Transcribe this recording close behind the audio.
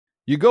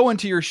You go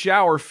into your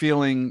shower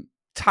feeling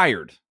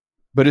tired,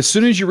 but as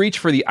soon as you reach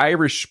for the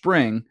Irish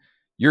Spring,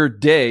 your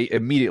day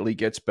immediately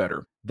gets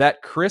better.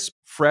 That crisp,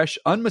 fresh,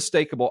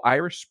 unmistakable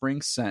Irish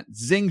Spring scent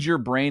zings your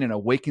brain and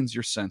awakens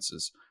your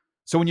senses.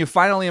 So when you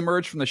finally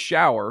emerge from the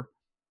shower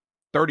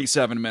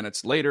 37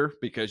 minutes later,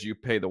 because you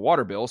pay the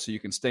water bill so you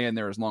can stay in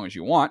there as long as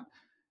you want,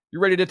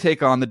 you're ready to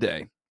take on the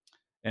day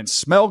and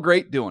smell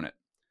great doing it.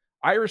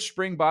 Irish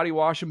Spring Body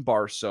Wash and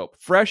Bar Soap.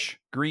 Fresh,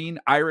 green,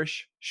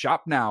 Irish.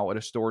 Shop now at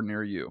a store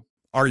near you.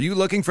 Are you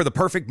looking for the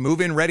perfect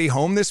move-in ready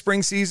home this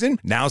spring season?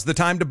 Now's the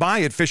time to buy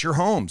at Fisher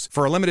Homes.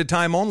 For a limited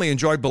time only,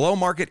 enjoy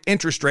below-market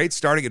interest rates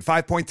starting at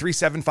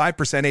 5.375%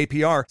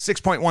 APR,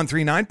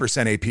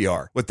 6.139%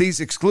 APR. With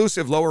these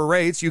exclusive lower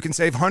rates, you can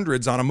save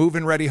hundreds on a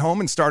move-in ready home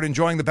and start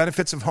enjoying the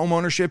benefits of home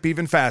ownership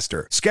even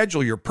faster.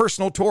 Schedule your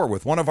personal tour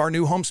with one of our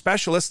new home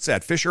specialists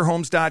at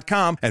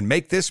FisherHomes.com and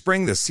make this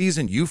spring the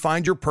season you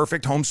find your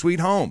perfect home sweet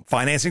home.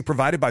 Financing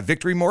provided by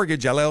Victory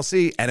Mortgage,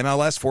 LLC,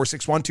 NMLS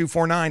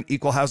 461249,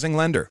 Equal Housing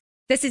Lender.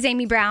 This is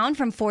Amy Brown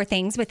from 4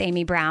 Things with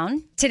Amy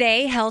Brown.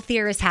 Today,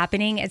 healthier is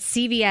happening at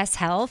CVS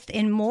Health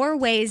in more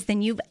ways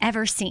than you've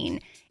ever seen.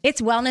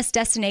 It's wellness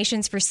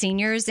destinations for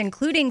seniors,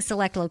 including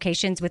select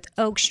locations with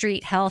Oak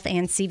Street Health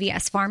and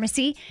CVS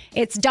Pharmacy.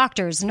 It's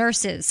doctors,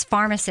 nurses,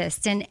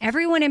 pharmacists, and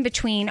everyone in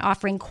between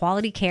offering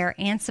quality care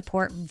and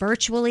support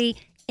virtually,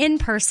 in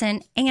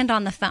person, and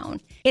on the phone.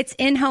 It's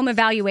in-home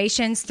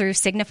evaluations through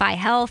Signify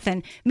Health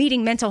and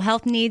meeting mental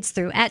health needs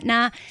through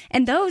Aetna.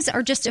 And those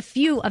are just a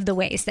few of the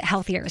ways that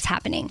healthier is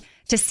happening.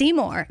 To see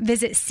more,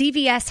 visit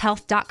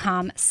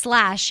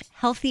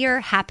cvshealth.com/healthier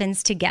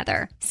happens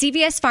together.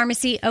 CVS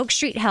Pharmacy, Oak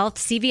Street Health,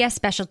 CVS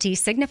Specialty,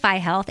 Signify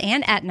Health,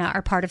 and Aetna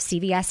are part of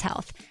CVS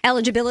Health.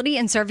 Eligibility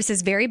and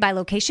services vary by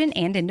location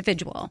and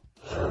individual.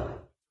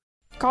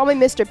 Call me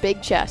Mr.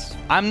 Big Chest.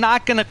 I'm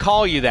not going to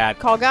call you that.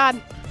 Call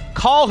God.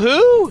 Call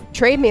who?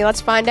 Trade me.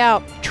 Let's find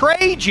out.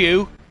 Trade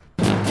you?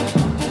 David.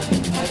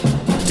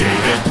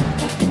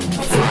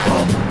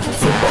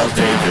 Football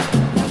David.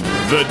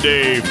 The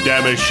Dave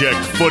Dameshek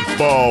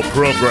Football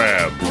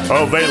Program.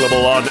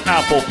 Available on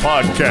Apple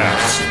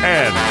Podcasts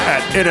and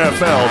at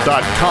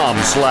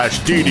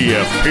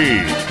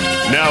NFL.com/DDFP.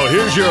 Now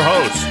here's your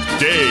host,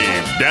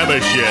 Dave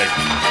Dameshek.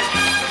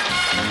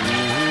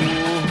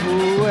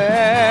 Who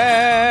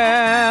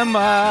am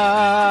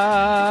I?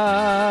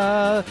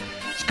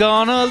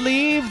 Gonna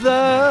leave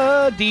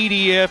the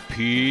DDFP.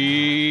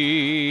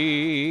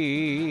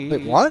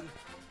 Wait, what?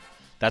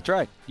 That's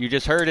right. You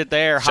just heard it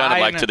there. Sounded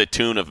like to the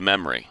tune of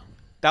Memory.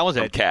 That was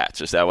from it.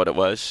 Cats. Is that what it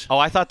was? Oh,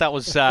 I thought that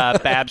was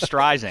Babs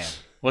Streisand.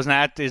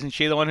 Isn't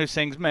she the one who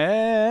sings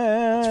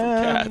Man? It's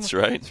from Cats,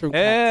 right? It's from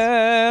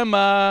Cats.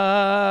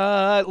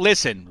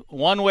 Listen,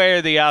 one way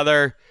or the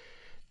other,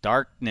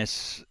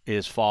 darkness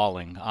is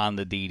falling on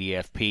the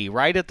DDFP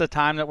right at the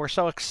time that we're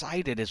so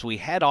excited as we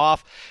head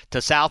off to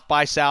South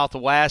by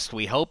Southwest.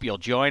 We hope you'll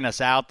join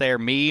us out there.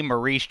 Me,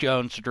 Maurice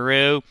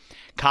Jones-Drew,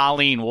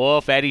 Colleen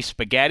Wolfe, Eddie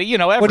Spaghetti. You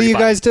know, everybody. What are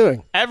you guys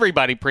doing?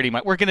 Everybody, pretty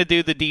much. We're going to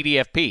do the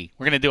DDFP.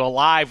 We're going to do a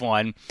live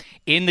one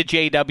in the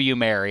JW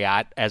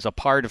Marriott as a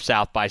part of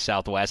South by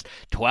Southwest.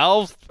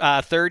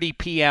 12:30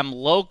 p.m.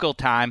 local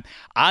time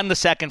on the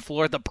second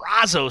floor, the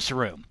Brazos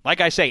Room.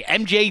 Like I say,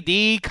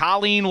 MJD,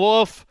 Colleen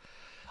Wolfe,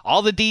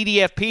 all the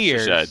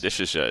DDFPers. This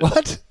is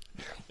what?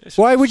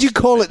 Why would you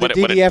call it the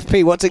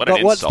DDFP? What's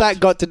that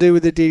got to do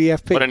with the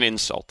DDFP? What an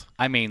insult.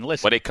 I mean,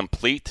 listen. What a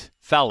complete...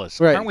 Fellas,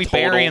 right. Aren't we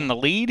burying the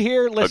lead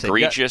here? Listen,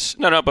 egregious.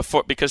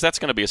 Because that's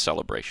going to be a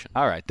celebration.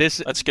 All right.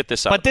 Let's get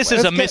this out of the way. But this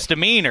is a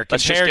misdemeanor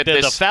compared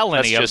to the felony.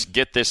 Let's just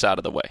get this out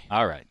of the way.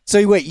 All right.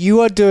 So wait, you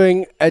are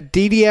doing a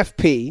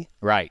DDFP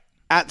right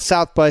at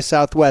South by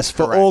Southwest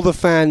for all the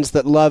fans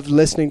that love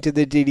listening to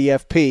the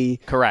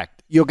DDFP.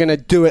 Correct. You're going to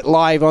do it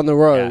live on the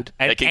road.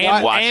 Yeah.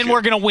 And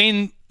we're going to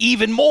win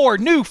even more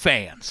new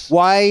fans.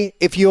 Why,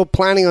 if you're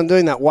planning on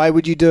doing that, why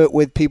would you do it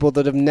with people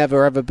that have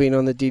never, ever been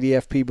on the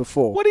DDFP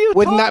before? What are you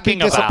Wouldn't talking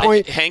that be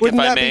about? Hank,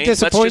 Wouldn't if I that may, be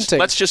disappointing?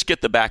 let's just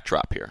get the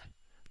backdrop here.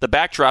 The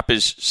backdrop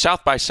is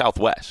South by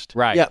Southwest.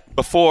 Right. Yep.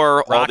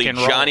 Before all the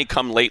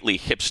Johnny-come-lately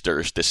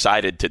hipsters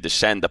decided to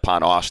descend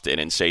upon Austin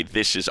and say,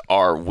 this is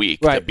our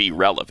week to be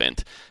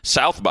relevant,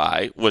 South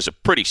by was a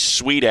pretty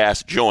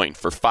sweet-ass joint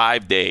for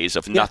 5 days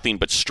of nothing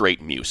but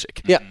straight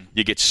music. Yeah.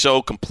 You get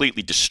so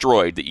completely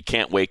destroyed that you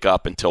can't wake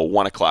up until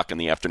 1 o'clock in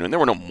the afternoon. There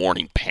were no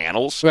morning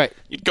panels. Right.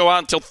 You'd go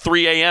out until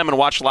 3 a.m. and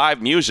watch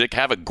live music,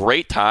 have a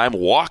great time,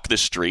 walk the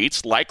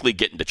streets, likely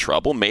get into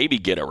trouble, maybe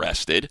get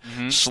arrested,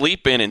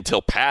 sleep in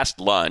until past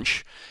lunch.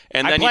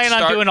 And then I plan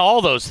on doing all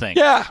those things.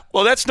 Yeah,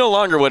 well, that's no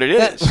longer what it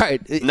is.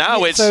 Right.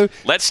 Now it's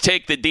let's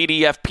take the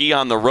DDFP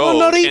on the road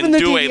not even and the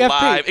do DDFP. a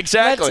live.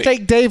 Exactly. Let's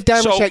take Dave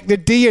Dameshek, the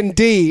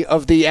D&D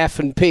of the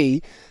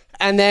F&P,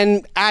 and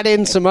then add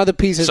in some other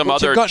pieces. Some which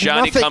other have got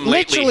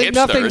Johnny-come-lately literally hipsters.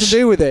 nothing to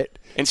do with it.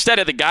 Instead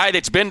of the guy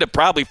that's been to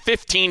probably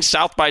 15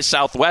 South by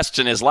Southwests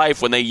in his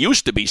life when they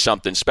used to be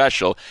something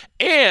special,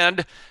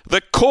 and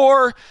the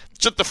core,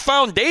 the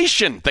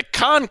foundation, the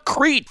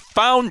concrete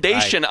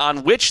foundation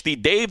on which the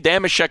Dave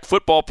Dameshek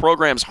football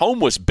program's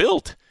home was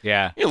built.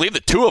 Yeah. You leave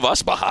the two of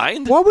us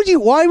behind? Why would you do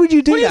What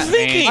are you that?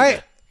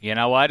 thinking? You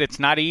know what? It's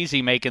not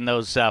easy making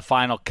those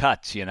final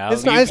cuts, you know?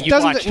 It's not- you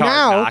watched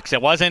Hard Knocks.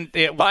 It wasn't...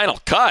 Final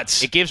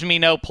cuts? It gives me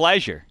no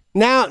pleasure.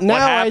 Now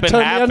I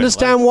totally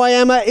understand why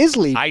Emma is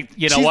leaving.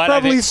 She's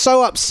probably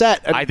so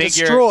upset and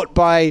distraught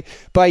by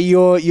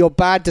your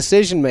bad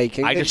decision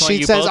making that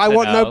she says, "I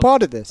want no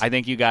part of this." I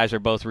think you guys are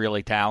both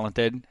really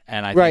talented,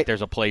 and I think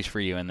there's a place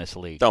for you in this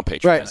league. Don't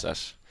patronize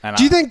us.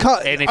 Do you think?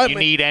 And if you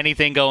need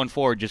anything going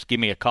forward, just give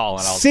me a call.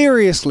 And I'll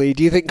seriously,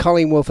 do you think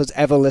Colleen Wolfe has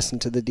ever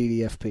listened to the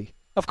DDFP?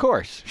 Of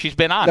course, she's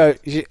been on. No,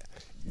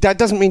 that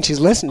doesn't mean she's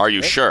listened. Are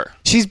you sure?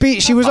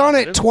 She was on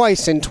it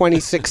twice in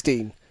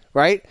 2016,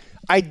 right?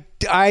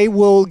 I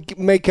will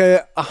make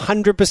a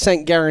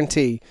 100%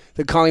 guarantee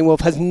that Colleen Wolfe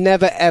has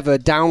never ever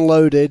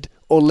downloaded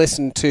or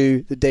listened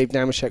to the Dave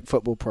Dameshek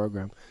football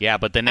program. Yeah,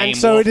 but the name and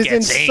so Wolf it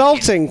is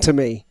insulting to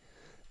me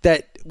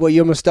that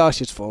your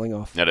moustache is falling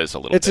off. That is a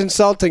little. It's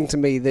insulting to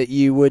me that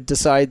you would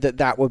decide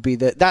that would be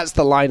that's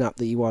the lineup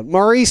that you want.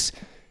 Maurice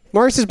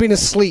has been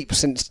asleep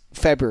since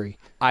February.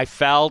 I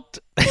felt.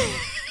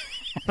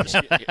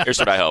 Here's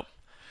what I hope.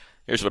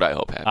 Here's what I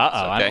hope happens.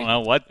 Uh-oh, okay? I don't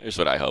know what. Here's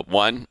what I hope.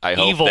 One, I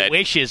hope evil that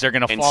wishes are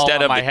going to fall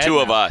instead on my of head the two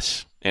now. of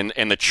us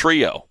and the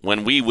trio,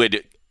 when we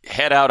would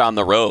head out on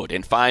the road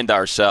and find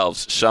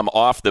ourselves some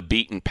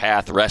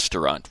off-the-beaten-path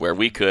restaurant where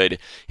we could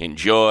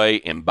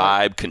enjoy,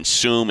 imbibe,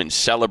 consume, and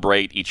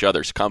celebrate each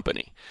other's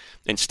company.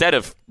 Instead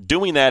of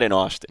doing that in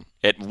Austin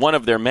at one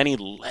of their many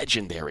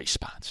legendary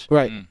spots,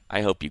 right?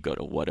 I hope you go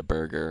to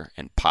Whataburger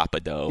and Papa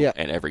Dough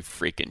and every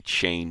freaking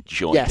chain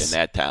joint in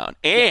that town.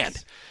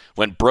 And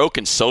when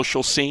Broken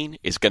Social Scene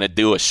is going to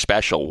do a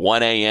special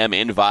 1 a.m.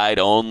 invite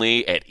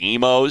only at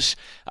Emo's,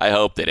 I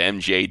hope that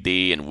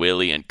MJD and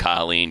Willie and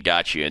Colleen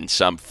got you in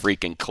some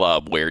freaking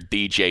club where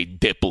DJ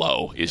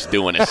Diplo is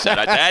doing a set.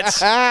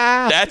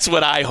 That's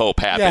what I hope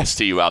happens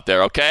to you out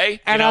there, okay?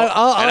 And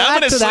I'm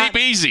going to sleep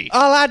easy.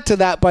 I'll add to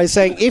that by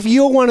saying, if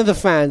you're one of the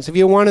fans, if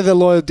you're one of the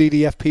loyal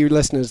DDFP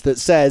listeners that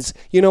says,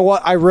 you know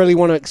what, I really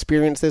want to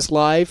experience this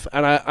live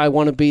and I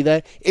want to be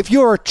there. If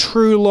you're a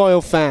true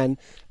loyal fan,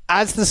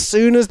 as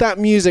soon as that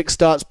music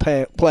starts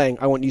playing,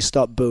 I want you to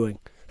start booing.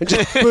 And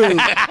just boo.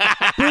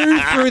 Boo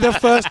through the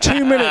first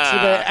 2 minutes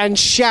of it and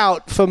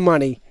shout for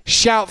money.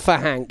 Shout for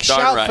Hank.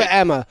 Shout for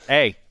Emma.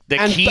 Hey,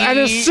 and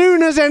as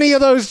soon as any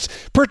of those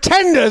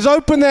pretenders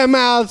open their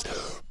mouths,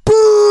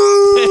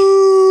 boo!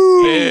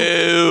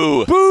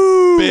 Boo! Boo!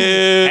 Boo!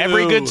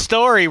 Every good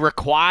story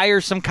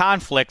requires some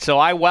conflict, so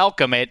I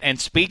welcome it.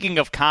 And speaking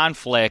of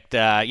conflict,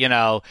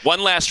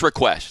 one last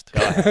request.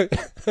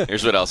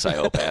 Here's what else I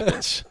hope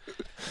happens.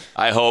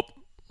 I hope,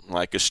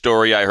 like a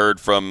story I heard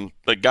from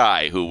the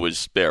guy who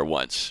was there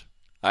once,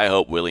 I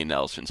hope Willie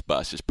Nelson's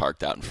bus is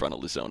parked out in front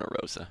of La Zona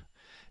Rosa.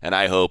 And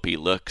I hope he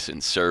looks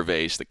and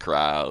surveys the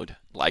crowd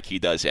like he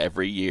does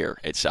every year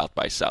at South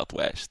by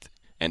Southwest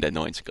and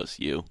anoints and goes,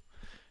 you,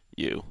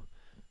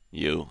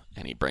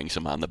 and he brings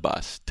him on the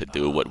bus to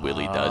do what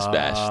Willie does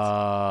best.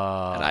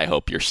 And I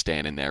hope you're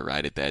standing there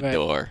right at that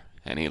door,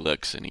 and he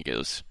looks and he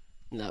goes,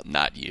 no,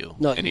 not you.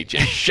 And he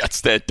just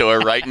shuts that door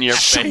right in your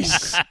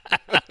face.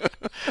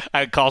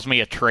 It calls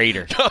me a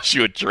traitor. Calls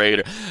you a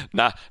traitor.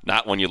 Not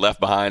when you left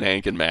behind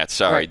Hank and Matt.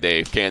 Sorry,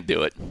 Dave. Can't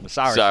do it.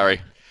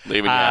 Sorry.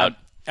 Leaving you out.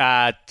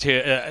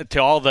 To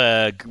all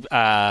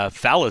the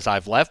fellas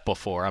I've left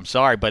before, I'm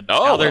sorry, but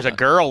now there's a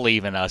girl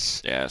leaving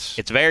us. Yes,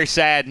 it's very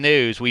sad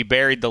news. We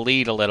buried the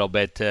lead a little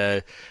bit.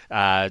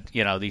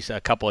 These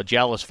a couple of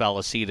jealous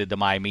fellas seated to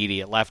my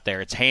immediate left there.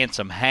 It's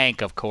Handsome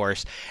Hank, of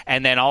course,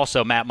 and then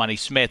also Matt Money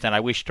Smith. And I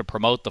wish to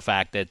promote the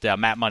fact that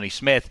Matt Money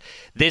Smith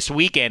this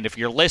weekend, if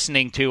you're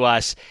listening to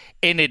us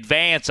in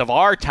advance of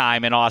our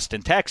time in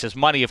Austin, Texas,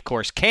 Money, of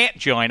course, can't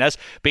join us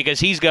because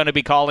he's going to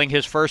be calling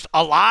his first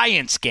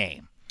Alliance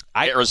game.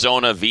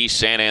 Arizona v.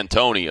 San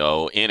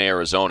Antonio in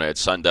Arizona at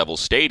Sun Devil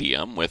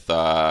Stadium with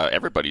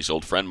everybody's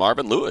old friend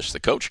Marvin Lewis, the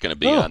coach, going to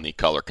be on the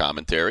color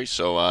commentary.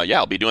 So,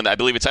 I'll be doing that. I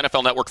believe it's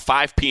NFL Network,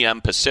 5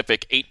 p.m.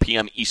 Pacific, 8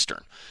 p.m.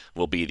 Eastern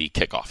will be the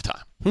kickoff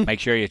time. Make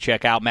sure you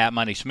check out Matt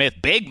Money Smith.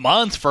 Big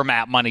month for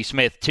Matt Money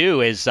Smith,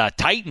 too, as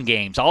Titan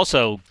Games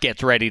also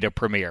gets ready to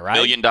premiere, right?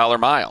 $1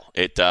 Million Mile.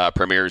 It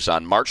premieres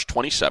on March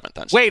 27th.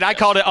 On Wait, CBS. I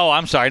called it. Oh,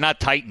 I'm sorry, not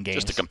Titan Games.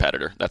 Just a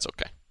competitor. That's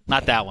okay.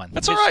 Not that one.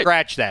 That's Just all right.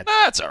 Scratch that.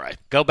 That's all right.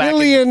 Go back. $1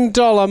 Million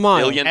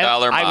Mile. $1 Million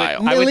Mile.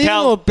 I would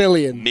tell or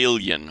billion?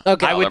 Million.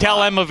 Okay. I would tell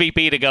mile. Emma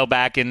VP to go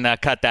back and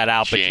cut that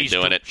out. She but ain't she's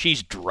doing it.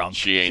 She's drunk.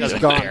 She ain't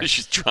doesn't doing care. it.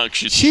 She's drunk.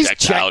 She's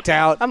checked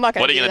out. I'm not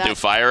going What to are you going to do?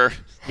 Fire her?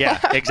 Yeah,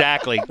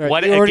 exactly. Right,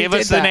 What? you already Give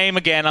us did the that. name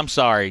again. I'm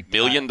sorry. $1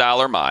 Million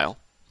Mile.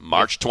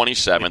 March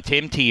 27th.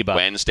 Tim Tebow.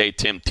 Wednesday,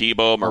 Tim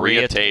Tebow,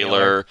 Maria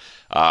Taylor.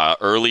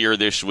 Earlier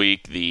this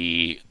week,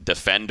 the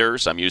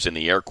Defenders, I'm using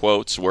the air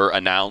quotes, were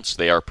announced.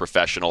 They are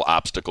professional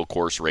obstacle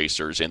course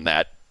racers in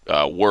that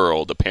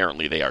world.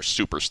 Apparently, they are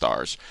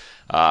superstars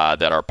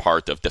that are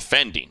part of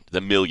defending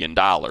the $1 million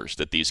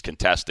that these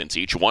contestants,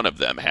 each one of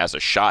them, has a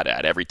shot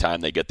at every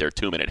time they get their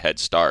 2-minute head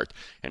start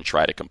and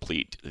try to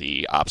complete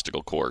the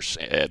obstacle course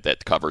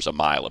that covers a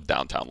mile of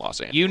downtown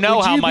Los Angeles. You know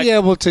Would how you much. be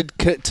able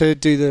to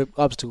do the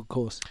obstacle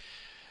course?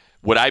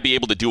 Would I be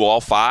able to do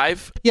all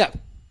 5? Yeah.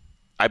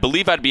 I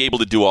believe I'd be able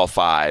to do all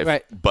 5,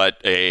 right. but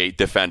a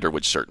defender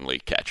would certainly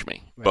catch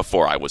me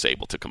before I was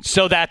able to complete.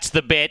 So that's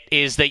the bit,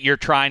 is that you're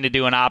trying to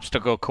do an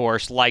obstacle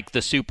course like the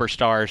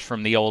superstars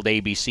from the old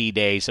ABC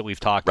days that we've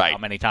talked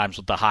about many times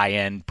with the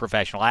high-end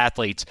professional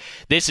athletes.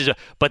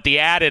 But the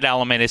added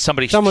element is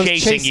someone's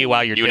chasing you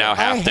while you're doing it. You now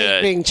have to. I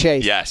hate being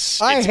chased.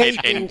 Yes. I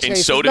hate being chased. And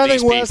so do nothing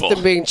these worse people.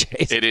 Than being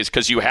chased. It is,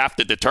 because you have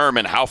to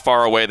determine how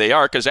far away they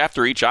are, because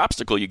after each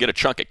obstacle, you get a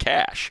chunk of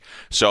cash.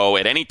 So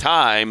at any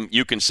time,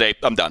 you can say,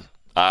 I'm done.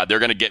 They're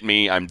going to get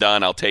me. I'm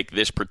done. I'll take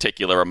this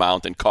particular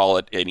amount and call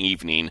it an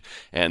evening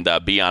and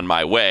be on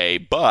my way.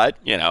 But,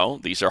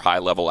 these are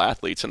high-level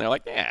athletes, and they're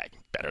like,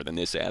 better than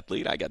this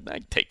athlete. I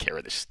take care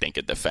of this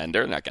stinking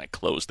defender. They're not going to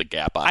close the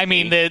gap on me. I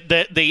mean,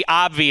 the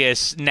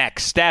obvious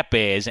next step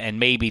is, and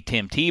maybe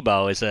Tim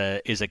Tebow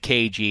is a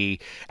KG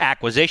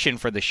acquisition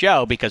for the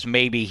show, because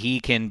maybe he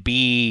can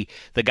be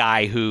the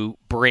guy who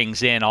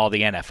brings in all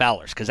the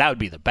NFLers, because that would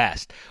be the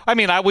best. I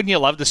mean, wouldn't you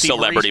love to see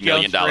Celebrity Maurice $1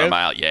 million Jones-Drew?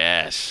 mile?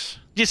 Yes.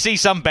 You see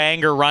some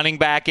banger running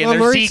back in there.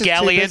 Maurice Zeke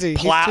Elliott He's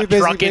too busy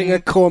trucking. being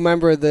a core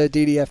member of the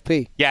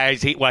DDFP. Yeah,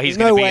 he's There's going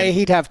no to be. way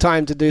he'd have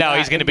time to do that. No,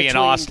 he's going to be in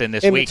Austin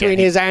this in weekend. between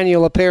his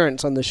annual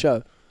appearance on the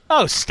show.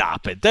 Oh,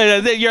 stop it!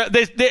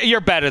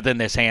 You're better than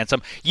this,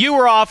 handsome. You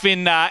were off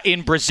in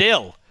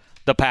Brazil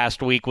the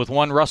past week with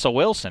one Russell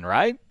Wilson,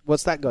 right?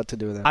 What's that got to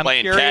do with that? I'm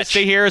Playing curious catch.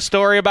 to hear a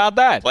story about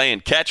that. Playing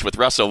catch with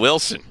Russell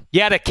Wilson.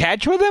 You had a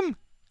catch with him?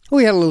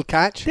 We had a little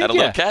catch. Had a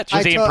little catch.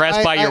 Was he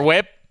impressed by your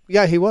whip?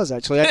 Yeah, he was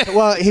actually.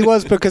 Well, he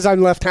was, because I'm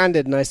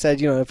left-handed, and I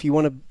said, if you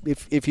want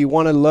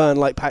to learn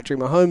like Patrick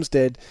Mahomes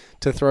did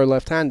to throw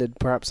left-handed,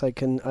 perhaps I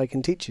can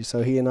teach you.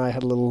 So he and I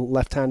had a little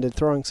left-handed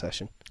throwing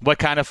session. What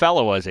kind of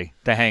fellow was he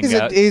to hang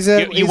out?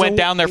 You went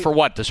down there for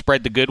what? To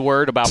spread the good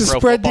word about pro football?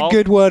 To spread the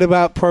good word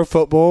about pro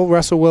football.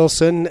 Russell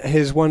Wilson,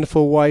 his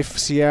wonderful wife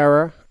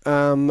Sierra,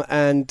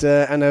 and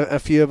a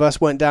few of us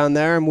went down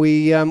there, and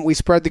we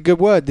spread the good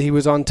word. He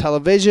was on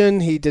television.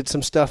 He did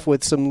some stuff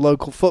with some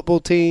local football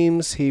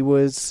teams. He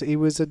was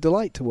a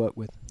delight to work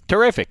with.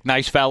 Terrific,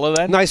 nice fellow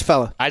then. Nice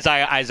fella.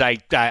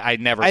 I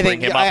never bring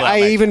him up.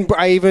 I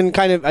even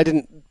kind of, I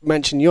didn't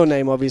mention your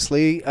name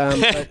obviously,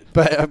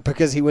 but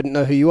because he wouldn't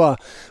know who you are.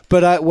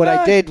 But what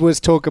I did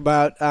was talk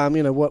about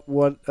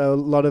what a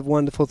lot of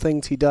wonderful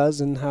things he does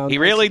and how he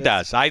really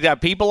does.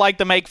 People like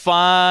to make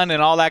fun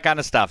and all that kind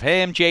of stuff.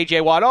 Him,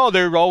 J.J. Watt. Oh,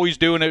 they're always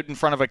doing it in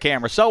front of a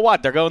camera. So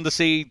what? They're going to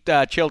see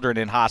children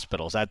in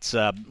hospitals. That's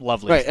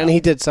lovely. Right, stuff. and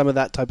he did some of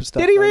that type of stuff.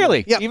 Did he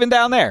really? Yep. Even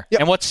down there. Yep.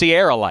 And what's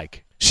Sierra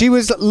like? She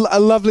was a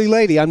lovely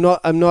lady. I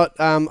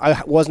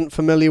wasn't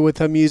familiar with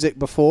her music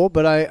before,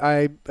 but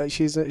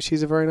she's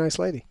a very nice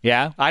lady.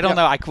 Yeah, I don't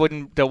know. I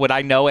couldn't. Would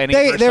I know any of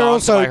her They're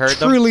songs if I also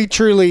heard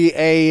truly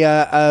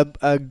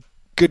a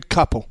good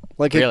couple,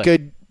 like Really?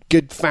 a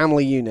good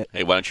family unit.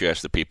 Hey, why don't you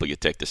ask the people you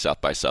take to South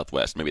by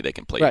Southwest? Maybe they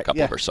can play Right, a couple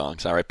yeah. of her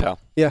songs. All right, pal?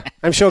 Yeah,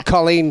 I'm sure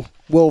Colleen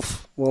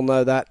Wolfe will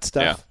know that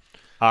stuff. Yeah. them?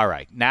 All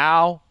right,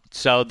 now.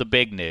 So the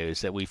big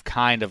news that we've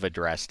kind of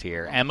addressed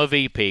here. Emma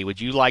VP,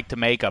 would you like to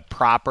make a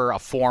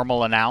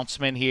formal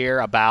announcement here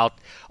about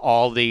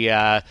all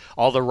the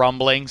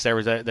rumblings?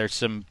 There's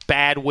some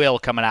bad will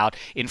coming out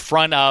in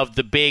front of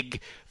the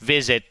big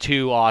visit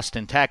to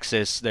Austin,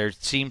 Texas. There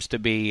seems to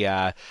be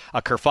a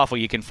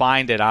kerfuffle. You can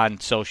find it on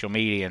social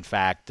media, in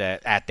fact,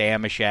 at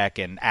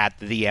Damashek and at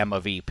the Emma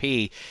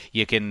VP.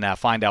 You can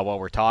find out what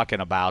we're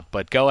talking about.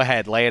 But go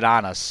ahead, lay it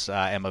on us,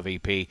 Emma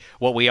VP.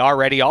 What we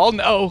already all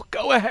know.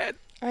 Go ahead.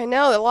 I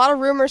know, a lot of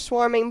rumors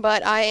swarming,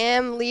 but I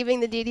am leaving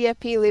the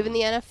DDFP, leaving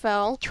the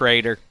NFL.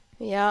 Traitor.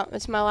 Yeah,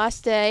 it's my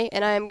last day,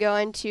 and I am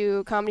going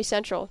to Comedy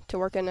Central to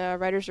work in a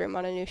writer's room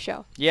on a new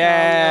show.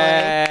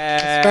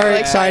 Yeah. Very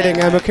exciting,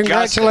 Emma. Thank you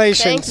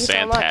Congratulations.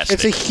 so much. Fantastic.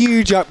 It's a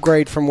huge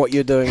upgrade from what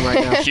you're doing right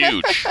now.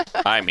 Huge.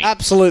 I mean,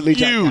 Absolutely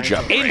huge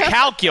gigantic. upgrade.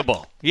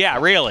 Incalculable. Yeah,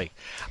 really.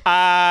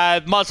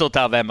 Muzzle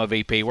tov, Emma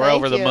VP. We're Thank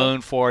over the you.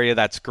 moon for you.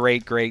 That's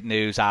great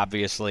news.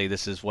 Obviously,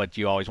 this is what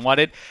you always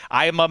wanted.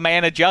 I am a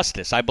man of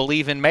justice. I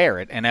believe in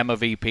merit, and Emma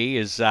VP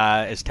is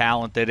as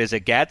talented as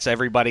it gets.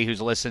 Everybody who's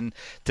listened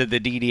to the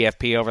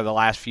DDFP over the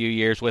last few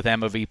years with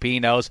Emma VP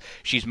knows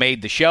she's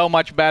made the show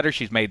much better.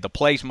 She's made the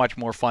place much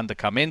more fun to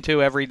come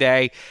into every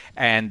day,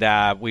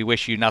 and we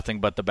wish you nothing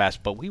but the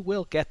best. But we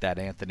will get that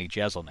Anthony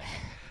Jeselnik,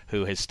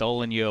 who has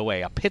stolen you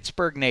away, a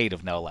Pittsburgh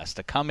native, no less,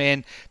 to come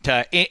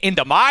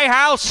into my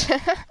house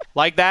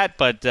like that.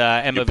 But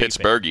Emma You VP.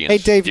 Pittsburghians. Hey,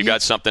 Dave, you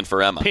got something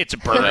for Emma.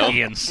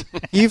 Pittsburghians.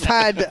 You've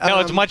had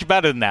No, it's much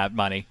better than that,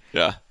 money.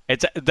 Yeah.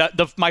 It's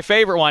my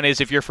favorite one is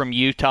if you're from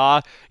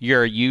Utah,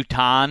 you're a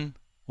Utahn,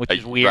 which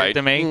is weird right.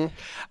 to me.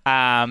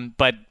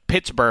 But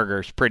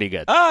Pittsburgher's pretty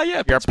good. Oh,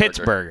 yeah. You're a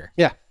Pittsburgher.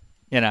 yeah.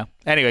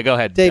 Anyway, go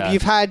ahead. Dave,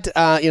 you've had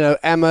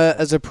Emma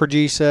as a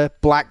producer,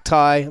 Black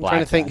Tie. I'm Black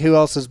trying to think Tie. who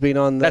else has been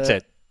on. That's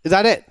it. Is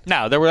that it?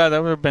 No, there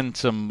have been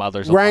some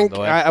others Rank. along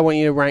the way. I want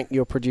you to rank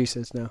your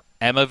producers now.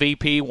 Emma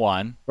VP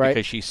 1 Right.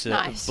 because she's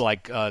Nice.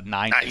 like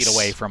 9 feet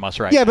away from us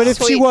right Yeah, now. but if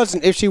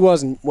she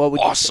wasn't, what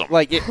would Awesome. you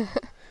like?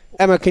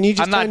 Emma, can you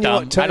just I'm not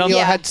dumb. turn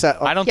your headset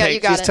off? I don't Yeah, take. you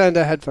got She's it. turned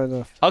her headphones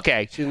off.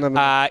 Okay, it's still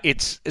not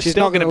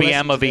going to gonna be listen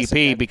Emma to this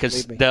VP again,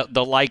 because believe me.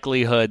 the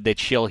likelihood that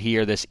she'll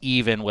hear this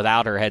even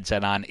without her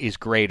headset on is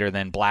greater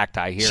than Black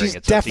Tie hearing She's it. So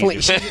it's definitely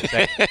easier to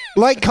say.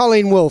 like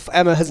Colleen Wolfe.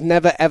 Emma has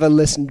never ever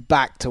listened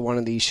back to one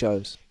of these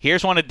shows.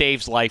 Here's one of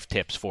Dave's life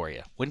tips for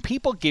you. When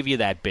people give you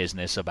that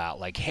business about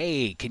like,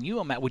 hey,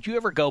 would you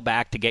ever go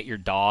back to get your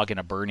dog in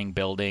a burning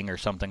building or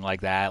something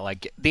like that?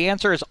 Like, the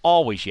answer is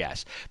always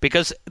yes,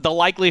 because the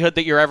likelihood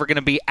that you're ever going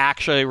to be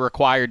actually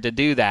required to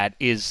do that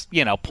is,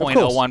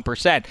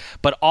 0.01%.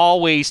 But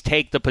always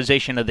take the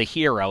position of the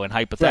hero in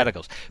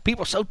hypotheticals. Right.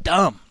 People are so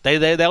dumb.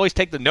 They always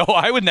take no,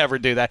 I would never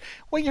do that.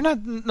 Well,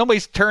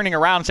 nobody's turning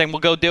around and saying,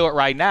 well, go do it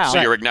right now. So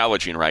you're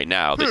acknowledging right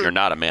now that you're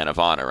not a man of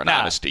honor and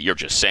honesty. You're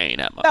just saying,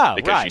 Emma. No,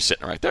 because right. She's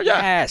sitting right there.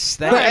 Yeah. Yes,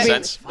 that makes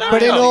makes sense.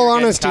 But in all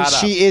honesty,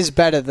 she is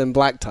better than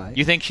Black Tie.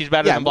 You think she's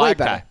better than Black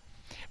Tie?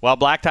 Well,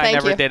 Black Tie Thank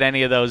never you. did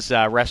any of those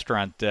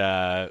restaurant,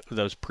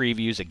 those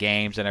previews of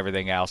games and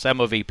everything else.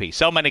 MOVP.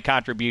 So many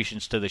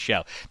contributions to the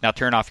show. Now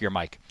turn off your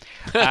mic.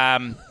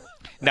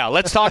 Now,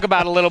 let's talk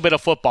about a little bit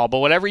of football, but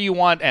whatever you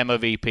want,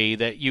 MVP,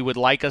 that you would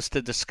like us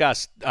to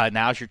discuss,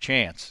 now's your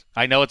chance.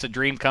 I know it's a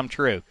dream come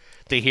true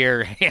to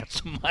hear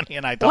Handsome Money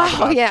and I talk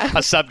about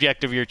a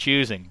subject of your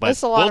choosing, but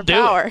that's a lot we'll of do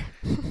power.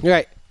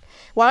 Right.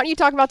 Why don't you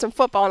talk about some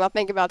football and I'll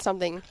think about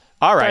something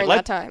All right, during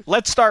that time.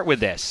 Let's start with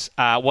this.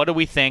 What do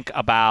we think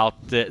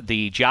about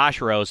the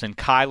Josh Rosen,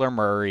 Kyler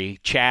Murray,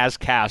 Chaz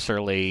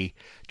Casserly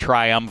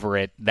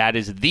triumvirate? That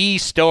is the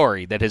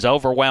story that has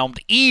overwhelmed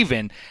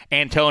even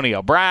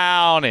Antonio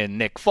Brown and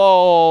Nick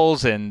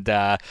Foles. And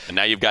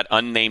now you've got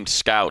unnamed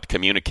scout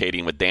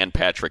communicating with Dan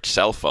Patrick's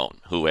cell phone,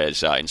 who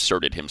has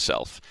inserted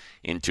himself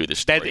into the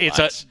story.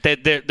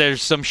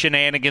 There's some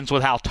shenanigans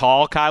with how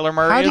tall Kyler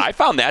Murray is. I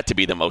found that to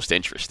be the most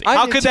interesting.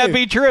 How could that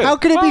be true? How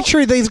could it be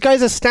true? These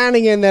guys are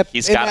standing in their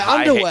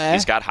underwear.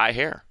 He's got high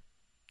hair.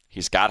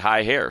 He's got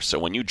high hair. So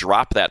when you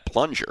drop that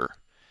plunger,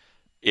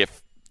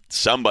 if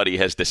somebody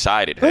has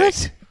decided, hey,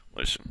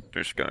 listen,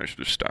 this guy's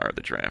the star of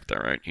the draft, all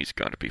right? He's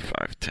got to be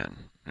 5'10".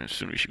 As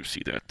soon as you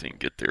see that thing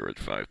get there at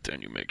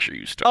 5'10", you make sure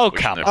you start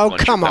pushing that plunger.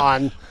 Come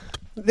on.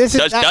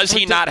 Does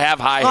he not have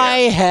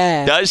high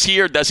hair? Does he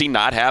or does he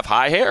not have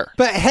high hair?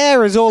 But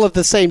hair is all of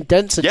the same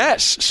density.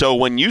 Yes. So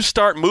when you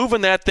start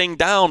moving that thing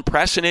down,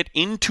 pressing it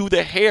into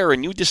the hair,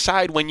 and you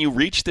decide when you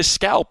reach the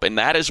scalp, and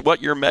that is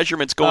what your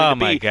measurement's going to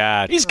be. Oh, my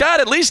God. He's got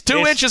at least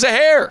 2 inches of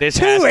hair. 2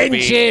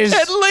 inches?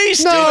 At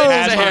least 2 No, inches of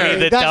Has to hair.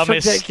 be the That's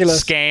dumbest ridiculous.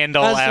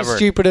 scandal That's ever. the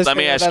stupidest Let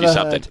me thing ask I've you ever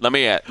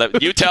something.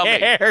 heard. You tell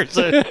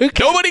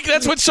me.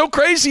 That's what's so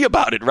crazy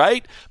about it,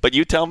 right? But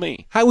you tell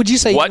me. How would you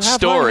say what you have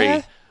story? high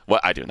hair? Well,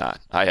 I do not.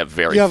 I have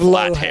very You have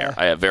flat low hair. hair.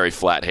 I have very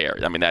flat hair.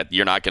 I mean, that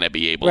you're not going to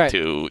be able Right.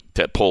 to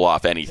pull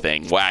off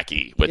anything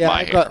wacky with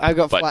my hair. I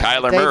got but flat hair.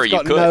 Kyler Dave's Murray, you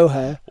got could. no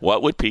hair.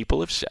 What would people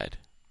have said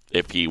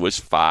if he was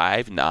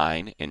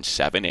 5'9" and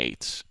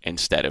 7/8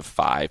 instead of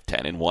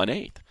 5'10" and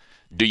 1/8?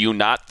 Do you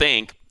not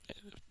think?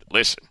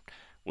 Listen.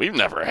 We've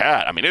never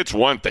had. I mean, it's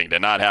one thing to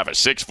not have a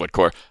 6-foot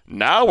core.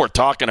 Now we're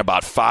talking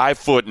about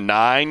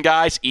 5'9"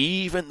 guys,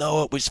 even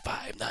though it was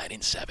 5'9"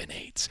 and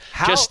 7/8.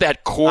 Just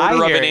that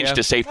quarter of an inch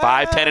to say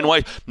 5'10" and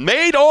 1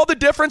 made all the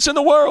difference in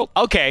the world.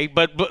 Okay,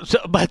 but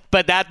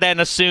that then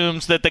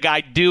assumes that the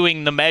guy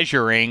doing the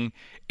measuring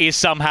is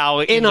somehow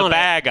in the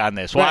bag on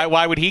this. Right.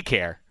 Why would he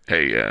care?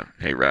 Hey,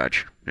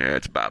 Raj. Yeah,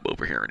 it's Bob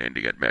over here in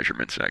Indy. Got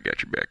measurements. I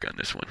got your back on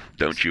this one.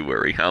 Don't you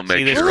worry. I'll make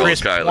See this sure old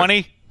crisp Kyler.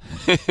 20?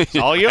 It's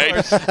all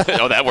yours.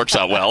 Oh, that works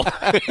out well.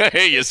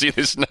 Hey, you see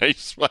this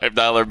nice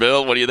 $5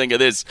 bill? What do you think of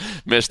this,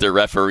 Mr.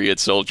 Referee at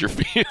Soldier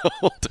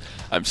Field?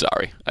 I'm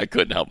sorry. I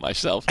couldn't help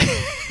myself.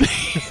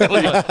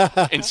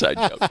 Inside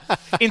joke.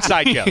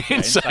 Inside joke.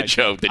 Inside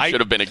joke that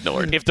should have been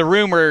ignored. If the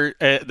rumor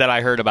that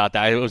I heard about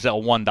that, it was a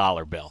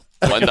 $1 bill.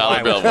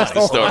 $1 bill was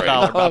the story.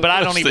 $1 bill, but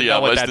I don't even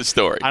know what that's the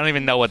story. I don't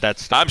even know what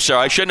that's. I'm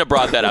sorry. I shouldn't have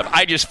brought that up.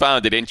 I just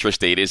found it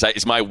interesting.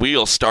 As my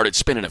wheels started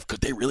spinning, of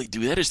could they really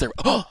do that? Is there?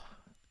 Oh.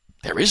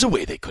 There is a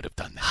way they could have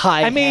done that.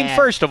 High I mean, hair.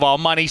 first of all,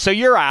 Money, so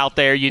you're out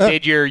there. You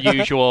did your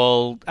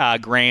usual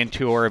grand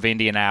tour of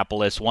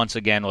Indianapolis, once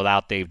again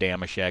without Dave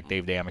Dameshek.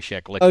 Dave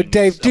Dameshek licking Oh,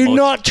 Dave, do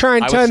not try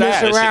and turn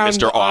this around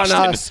Mr. on Austin.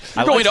 us.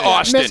 I'm going to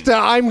Austin. Mister,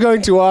 I'm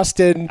going to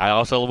Austin. I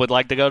also would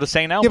like to go to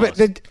St. Yeah, Elmo's.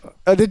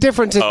 but the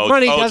difference is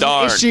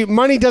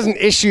Money doesn't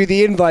issue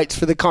the invites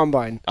for the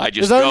combine. I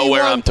just go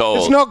where I'm told.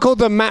 It's not called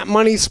the Matt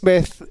Money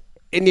Smith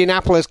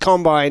Indianapolis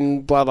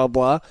Combine, blah, blah,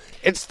 blah.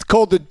 It's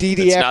called the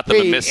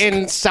DDFP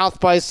in South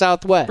by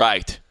Southwest.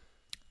 Right.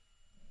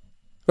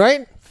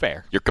 Right?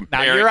 Fair. You're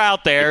comparing, now you're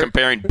out there. You're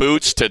comparing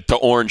boots to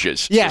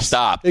oranges. Yes. So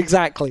stop.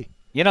 Exactly.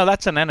 You know,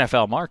 that's an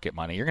NFL market,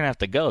 Money. You're going to have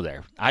to go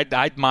there.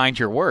 I'd mind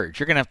your words.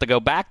 You're going to have to go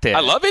back to it.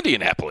 I love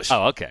Indianapolis.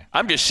 Oh, okay.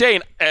 I'm just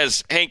saying,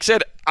 as Hank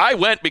said, I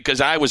went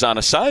because I was on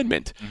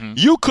assignment. Mm-hmm.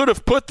 You could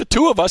have put the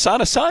two of us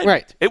on assignment.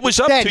 Right. It was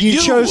up to you.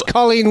 You chose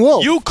Colleen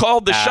Wolfe. You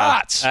called the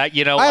shots.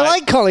 You know, I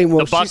like Colleen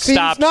Wolfe. She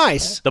seems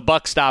nice. The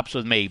buck stops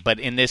with me, but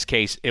in this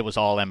case, it was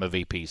all Emma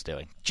VP's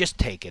doing. Just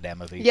take it,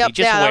 Emma VP. Yep,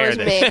 just wear that was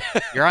this.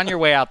 me. You're on your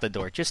way out the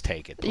door. Just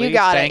take it, please. You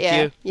got Thank it.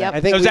 Yeah. you. Yep.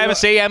 I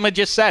think Emma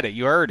just said it.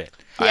 You heard it.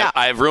 Yeah.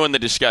 I've ruined the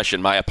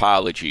discussion. My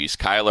apologies.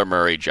 Kyler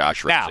Murray,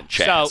 Josh Rosen,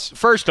 Chaz. So,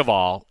 first of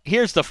all,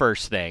 here's the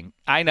first thing.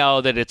 I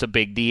know that it's a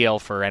big deal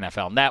for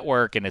NFL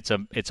Network and it's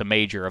a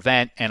major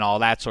event and all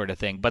that sort of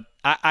thing. But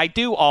I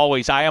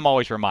am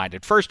always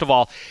reminded, first of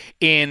all,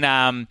 in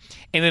an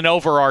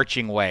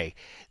overarching way,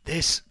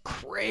 this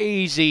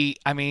crazy,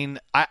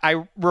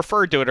 I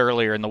referred to it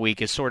earlier in the week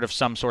as sort of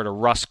some sort of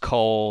Russ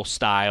Cole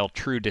style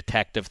true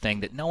detective thing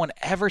that no one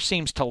ever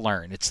seems to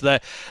learn. It's the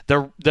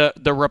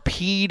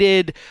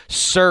repeated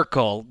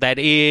circle that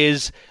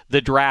is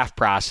the draft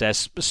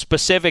process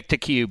specific to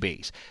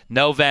QBs.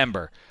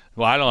 November.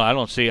 Well, I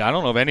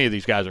don't know if any of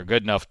these guys are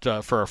good enough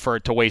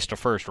to waste a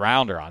first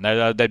rounder on.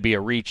 That'd be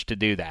a reach to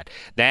do that.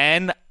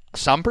 Then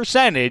some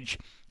percentage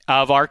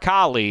of our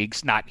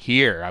colleagues, not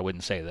here, I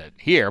wouldn't say that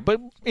here,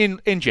 but in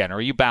general,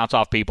 you bounce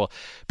off people.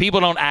 People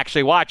don't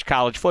actually watch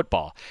college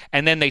football.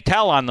 And then they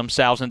tell on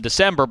themselves in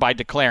December by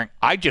declaring,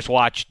 I just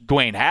watched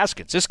Dwayne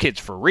Haskins. This kid's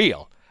for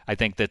real. I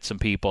think that some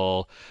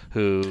people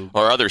who...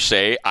 Or others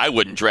say, I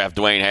wouldn't draft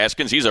Dwayne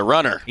Haskins. He's a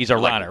runner. He's a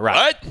runner,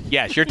 right. What?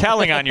 Yes, you're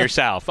telling on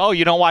yourself. Oh,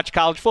 you don't watch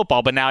college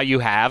football, but now you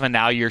have, and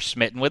now you're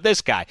smitten with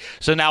this guy.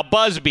 So now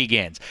buzz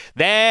begins.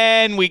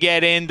 Then we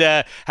get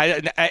into,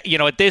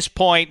 at this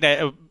point...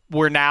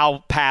 we're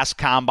now past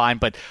combine,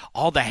 but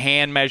all the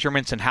hand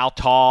measurements and how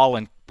tall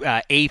and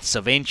eighths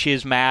of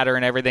inches matter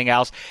and everything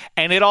else.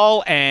 And it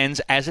all ends,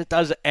 as it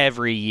does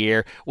every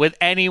year, with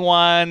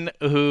anyone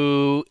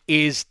who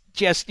is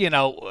just,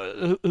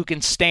 who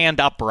can stand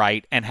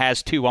upright and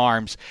has two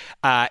arms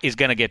is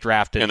going to get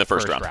drafted in the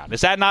first round.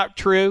 Is that not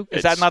true?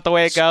 Is that not the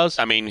way it goes?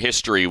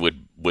 History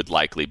would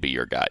likely be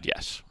your guide,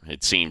 yes.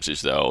 It seems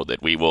as though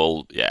that we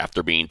will,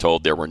 after being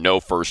told there were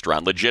no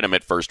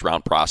legitimate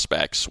first-round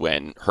prospects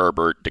when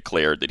Herbert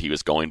declared that he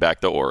was going back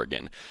to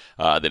Oregon,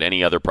 that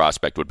any other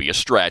prospect would be a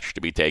stretch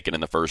to be taken in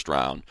the first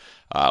round,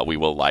 we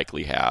will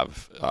likely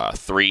have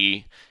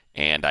 3.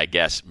 And I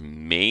guess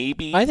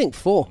I think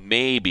 4.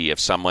 Maybe if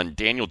someone,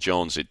 Daniel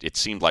Jones, it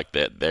seemed like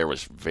that there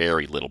was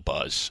very little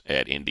buzz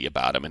at Indy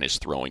about him, and his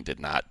throwing did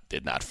not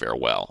fare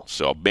well.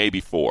 So maybe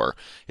 4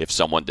 if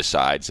someone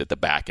decides at the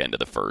back end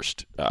of the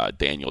first,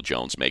 Daniel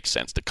Jones makes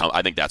sense to come.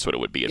 I think that's what it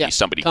would be. It'd be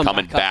somebody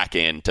coming back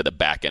into the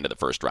back end of the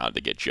first round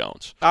to get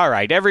Jones. All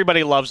right.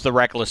 Everybody loves the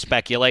reckless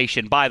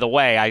speculation. By the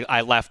way,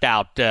 I left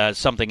out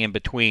something in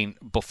between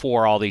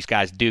before all these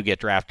guys do get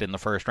drafted in the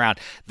first round.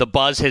 The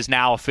buzz has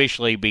now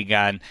officially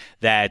begun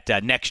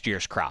that next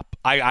year's crop.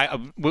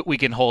 We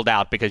can hold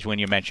out because when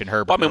you mentioned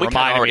Herbert, it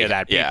reminded me of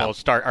that. People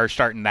are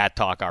starting that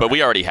talk already. But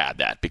we already had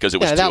that because it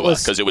was Tua.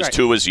 Because it was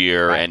Tua's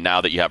year, and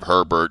now that you have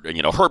Herbert,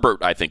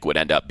 Herbert, I think, would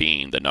end up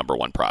being the number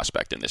one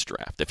prospect in this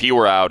draft. If he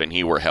were out and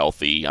he were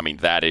healthy,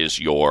 that is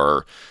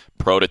your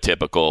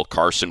prototypical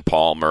Carson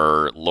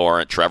Palmer,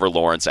 Trevor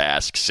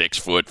Lawrence-esque,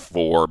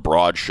 6'4",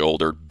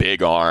 broad-shouldered,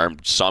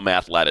 big-armed, some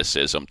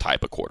athleticism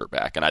type of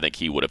quarterback, and I think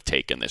he would have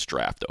taken this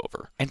draft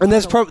over. And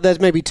there's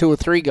maybe 2 or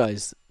 3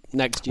 guys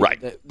next year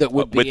that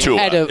would be with Tua,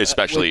 ahead of,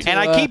 especially. With Tua,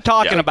 and I keep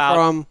talking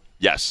about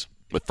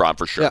with Fromm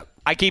for sure. Yeah.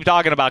 I keep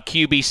talking about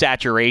QB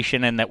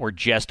saturation and that we're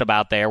just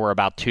about there. We're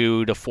about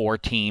 2 to 4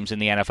 teams in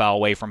the NFL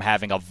away from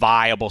having a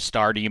viable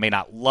starter. You may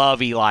not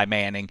love Eli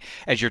Manning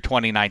as your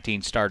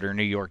 2019 starter,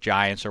 New York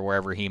Giants, or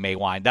wherever he may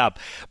wind up.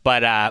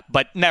 But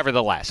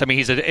nevertheless,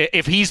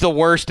 if he's the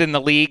worst in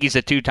the league, he's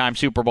a 2-time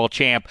Super Bowl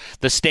champ.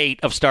 The state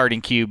of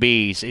starting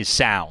QBs is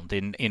sound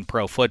in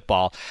pro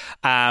football.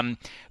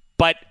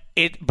 But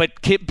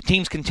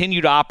teams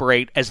continue to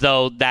operate as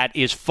though that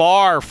is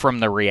far from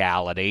the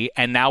reality,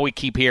 and now we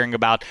keep hearing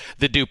about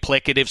the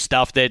duplicative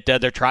stuff that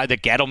that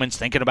Gettleman's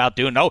thinking about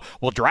doing. No,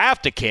 we'll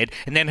draft a kid,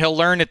 and then he'll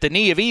learn at the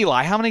knee of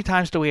Eli. How many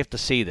times do we have to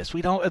see this?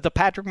 We don't. The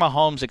Patrick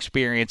Mahomes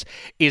experience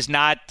is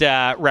not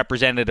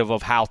representative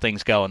of how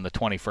things go in the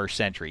 21st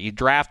century. You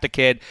draft a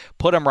kid,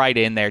 put him right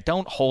in there.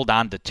 Don't hold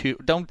on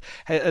to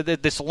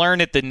this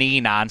learn at the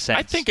knee nonsense.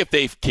 I think if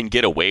they can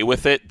get away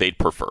with it, they'd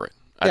prefer it.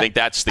 I think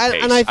that's the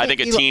case. I think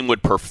a team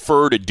would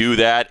prefer to do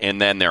that, and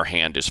then their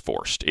hand is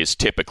forced, is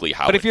typically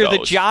how it goes. But if you're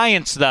the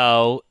Giants,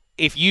 though,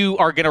 if you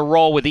are going to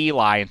roll with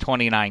Eli in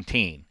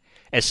 2019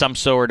 as some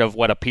sort of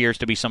what appears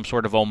to be some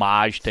sort of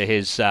homage to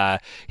his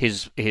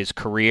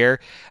career,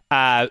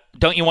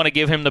 don't you want to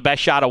give him the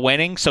best shot of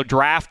winning? So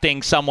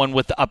drafting someone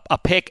with a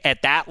pick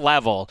at that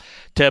level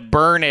to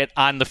burn it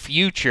on the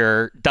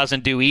future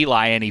doesn't do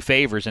Eli any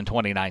favors in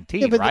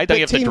 2019, right? Don't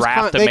you have to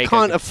draft they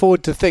can't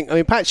afford to think.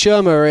 Pat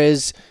Shurmur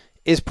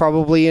is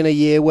probably in a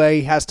year where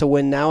he has to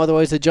win now.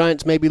 Otherwise, the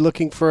Giants may be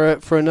looking for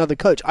another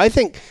coach. I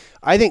think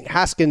I think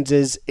Haskins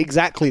is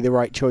exactly the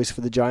right choice for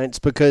the Giants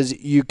because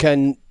you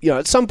can,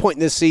 at some point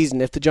this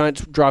season, if the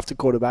Giants draft a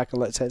quarterback, and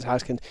let's say it's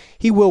Haskins,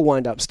 he will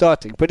wind up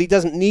starting, but he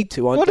doesn't need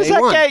to on day one. What does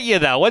that get you,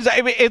 though?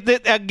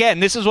 Again,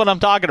 this is what I'm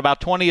talking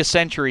about, 20th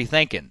century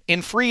thinking.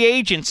 In free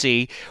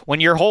agency, when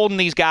you're holding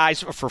these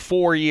guys for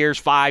 4 years,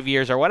 5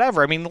 years, or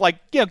whatever,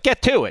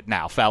 get to it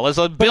now, fellas.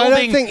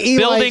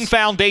 Building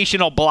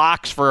foundational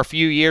blocks for a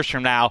few years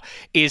from now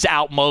is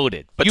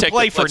outmoded. But you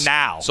play for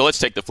now. So let's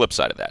take the flip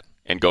side of that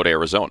and go to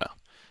Arizona,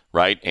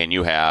 right? And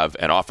you have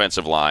an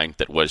offensive line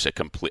that was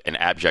an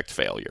abject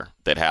failure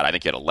that had, I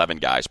think you had 11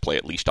 guys play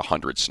at least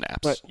 100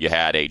 snaps. Right. You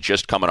had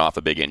just coming off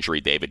a big injury,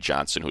 David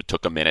Johnson, who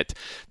took a minute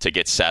to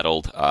get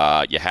settled.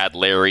 You had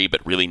Larry,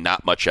 but really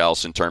not much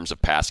else in terms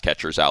of pass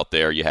catchers out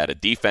there. You had a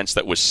defense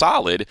that was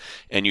solid,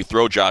 and you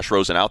throw Josh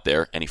Rosen out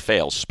there, and he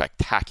fails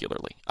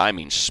spectacularly. I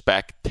mean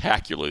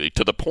spectacularly,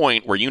 to the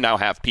point where you now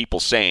have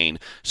people saying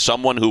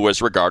someone who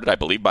was regarded, I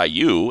believe by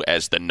you,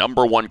 as the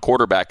number one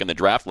quarterback in the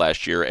draft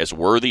last year as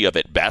worthy of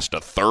at best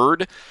a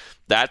third.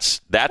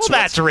 That's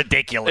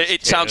ridiculous.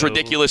 It sounds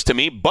ridiculous to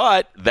me,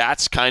 but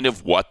that's kind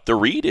of what the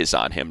read is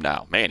on him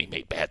now. Man, he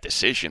made bad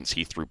decisions.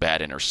 He threw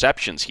bad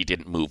interceptions. He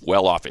didn't move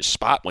well off his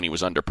spot when he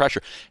was under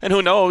pressure. And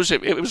who knows,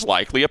 it was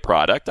likely a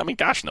product. I mean,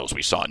 gosh knows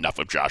we saw enough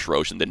of Josh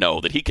Rosen to know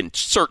that he can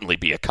certainly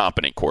be a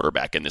competent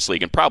quarterback in this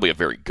league and probably a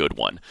very good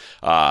one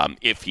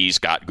if he's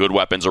got good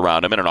weapons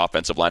around him and an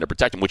offensive line to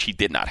protect him, which he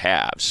did not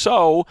have.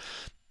 So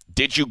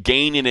did you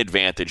gain an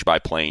advantage by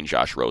playing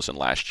Josh Rosen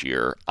last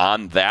year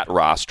on that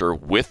roster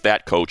with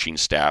that coaching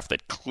staff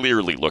that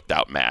clearly looked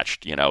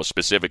outmatched,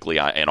 specifically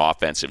on an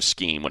offensive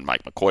scheme when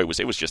Mike McCoy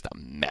it was just a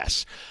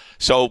mess.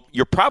 So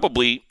you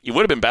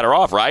would have been better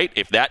off, right,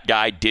 if that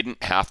guy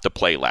didn't have to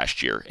play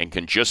last year and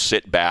can just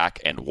sit back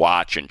and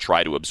watch and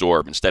try to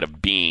absorb instead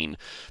of being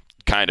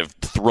kind of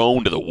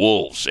thrown to the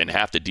wolves and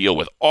have to deal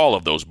with all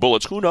of those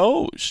bullets. Who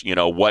knows?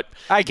 What?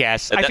 I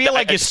guess. I feel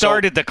like you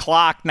started the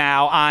clock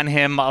now on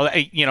him.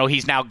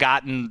 He's now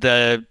gotten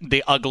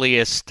the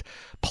ugliest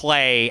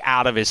play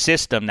out of his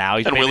system now.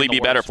 And will he be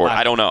better for it?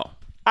 I don't know.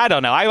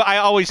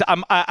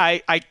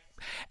 I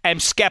am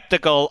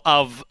skeptical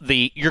of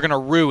you're going to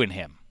ruin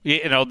him.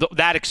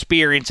 That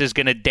experience is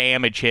going to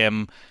damage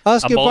him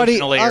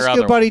emotionally or otherwise. Ask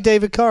your buddy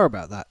David Carr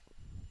about that.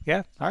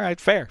 Yeah. All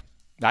right. Fair.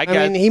 I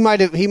mean, he might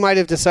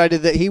have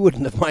decided that he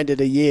wouldn't have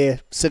minded a year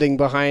sitting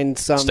behind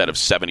some instead of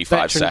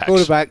 75 sacks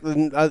quarterback.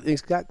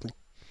 Exactly.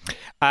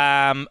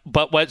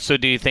 So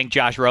do you think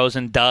Josh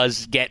Rosen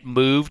does get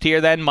moved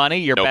here then? Money,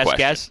 your no best question.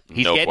 guess?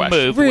 He's no getting question.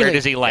 moved. Really? Where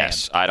does he land?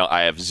 Yes,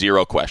 I have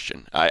zero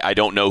question. I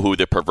don't know who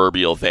the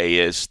proverbial they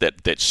is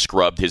that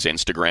scrubbed his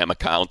Instagram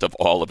account of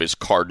all of his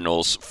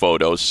Cardinals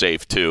photos,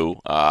 save two.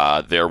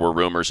 There were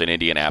rumors in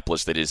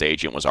Indianapolis that his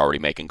agent was already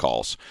making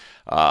calls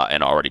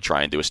and already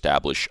trying to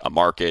establish a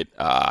market.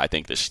 I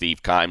think the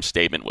Steve Keim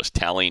statement was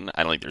telling.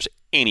 I don't think there's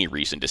any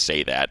reason to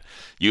say that.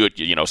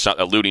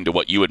 Alluding to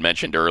what you had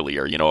mentioned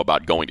earlier,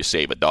 about going to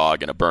save a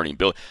dog in a burning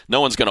building.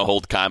 No one's going to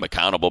hold Keim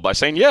accountable by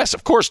saying, yes,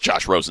 of course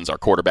Josh Rosen's our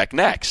quarterback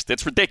next.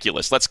 It's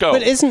ridiculous. Let's go.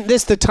 But isn't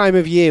this the time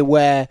of year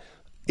where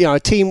a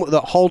team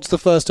that holds the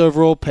first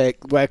overall pick,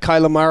 where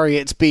Kyler Murray,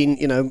 it's been,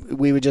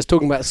 we were just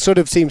talking about, sort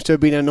of seems to have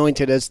been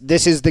anointed as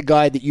this is the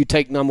guy that you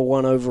take number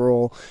one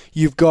overall.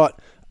 You've got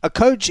a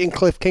coach in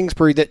Cliff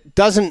Kingsbury that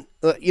doesn't,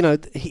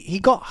 he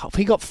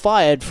got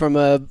fired from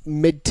a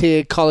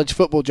mid-tier college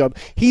football job.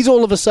 He's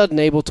all of a sudden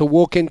able to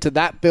walk into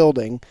that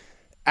building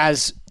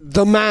as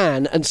the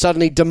man and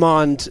suddenly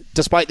demand,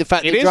 despite the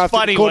fact that he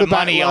drafted the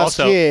quarterback last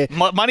year.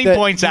 Money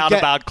points out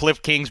about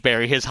Cliff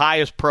Kingsbury, his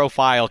highest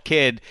profile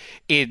kid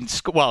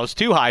it's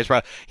two highest.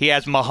 He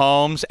has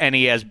Mahomes and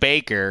he has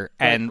Baker,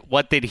 and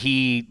what did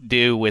he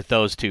do with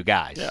those two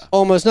guys? Yeah.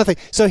 Almost nothing.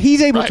 So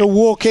he's able to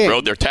walk in.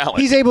 Showed their talent.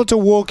 He's able to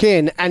walk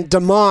in and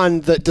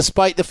demand that,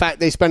 despite the fact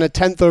they spent a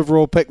 10th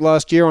overall pick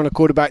last year on a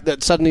quarterback,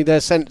 that suddenly they're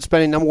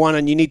spending number one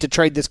and you need to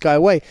trade this guy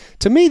away.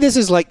 To me, this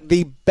is like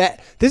the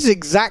bet. This is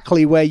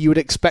exactly where you would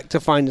expect to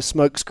find a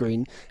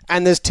smokescreen.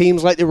 And there's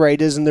teams like the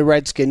Raiders and the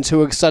Redskins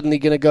who are suddenly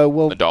going to go,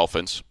 well, the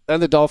Dolphins.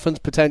 And the Dolphins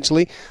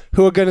potentially,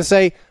 who are going to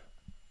say,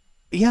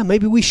 yeah,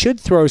 maybe we should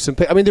throw some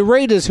picks. I mean, the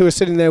Raiders, who are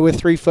sitting there with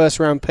 3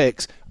 first-round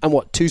picks and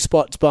 2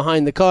 spots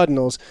behind the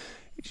Cardinals,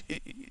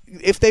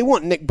 if they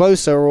want Nick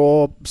Bosa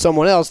or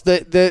someone else,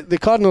 the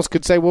Cardinals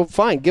could say, well,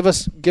 fine, give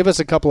us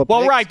a couple of picks.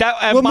 Well, right.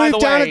 We'll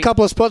move down a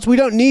couple of spots. We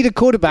don't need a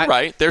quarterback.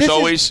 Right.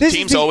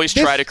 Teams always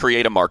try to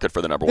create a market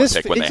for the number one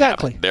pick when they have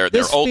it.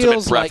 Their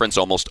ultimate preference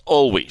almost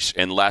always,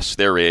 unless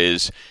there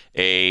is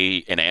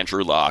an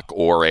Andrew Luck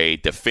or a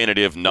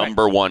definitive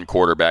number one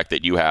quarterback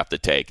that you have to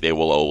take, they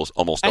will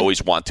almost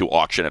always want to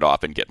auction it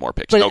off and get more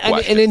picks. No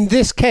question. And in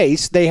this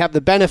case, they have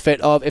the benefit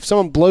of, if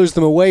someone blows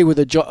them away with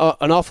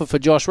an offer for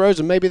Josh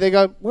Rosen, maybe they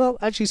go, well,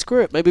 actually,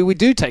 screw it. Maybe we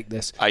do take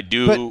this.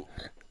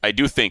 I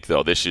do think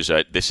though this is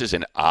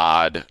an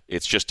odd.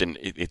 It's just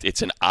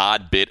it's an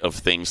odd bit of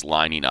things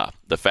lining up.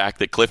 The fact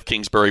that Cliff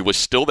Kingsbury was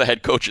still the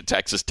head coach at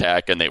Texas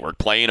Tech and they were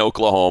playing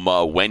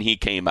Oklahoma when he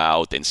came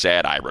out and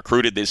said, "I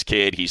recruited this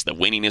kid. He's the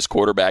winningest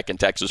quarterback in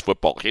Texas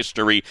football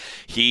history.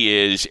 He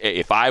is.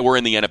 If I were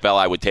in the NFL,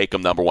 I would take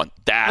him number one."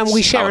 And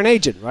we share an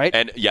agent, right?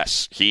 And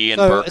yes, he and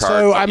Burkhardt.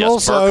 So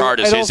Burkhardt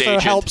is his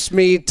agent. Helps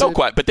me to. No,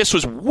 quite. But this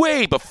was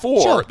way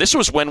before. Sure. This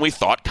was when we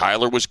thought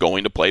Kyler was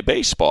going to play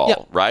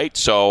baseball, right?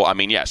 So I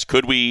mean, yes,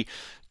 could we,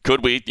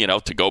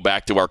 to go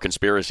back to our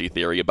conspiracy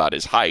theory about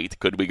his height,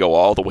 could we go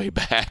all the way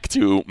back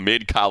to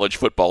mid-college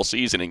football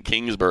season and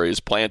Kingsbury is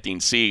planting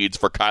seeds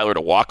for Kyler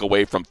to walk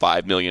away from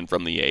 $5 million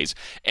from the A's,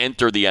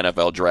 enter the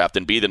NFL draft,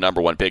 and be the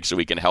number one pick so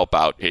he can help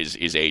out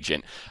his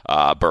agent,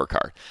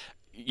 Burkhardt?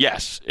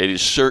 Yes, it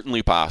is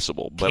certainly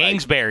possible. But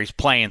Kingsbury's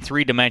playing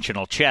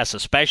three-dimensional chess,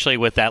 especially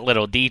with that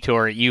little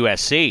detour at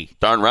USC.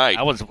 Darn right.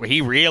 What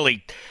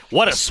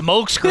a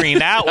smokescreen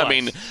that was. I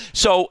mean,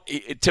 so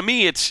to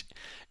me,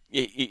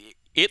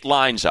 it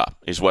lines up,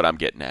 is what I'm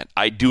getting at.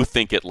 I do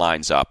think it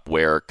lines up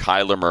where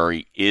Kyler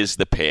Murray is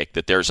the pick,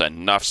 that there's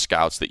enough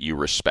scouts that you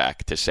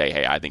respect to say,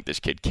 hey, I think this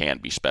kid can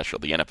be special.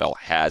 The NFL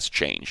has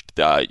changed.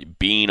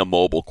 Being a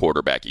mobile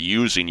quarterback,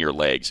 using your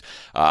legs,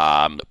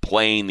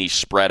 playing these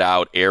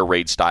spread-out air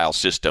raid style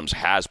systems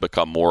has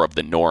become more of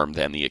the norm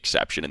than the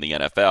exception in the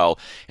NFL,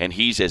 and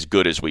he's as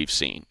good as we've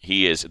seen.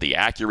 The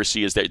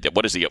accuracy is there.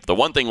 What is the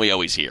one thing we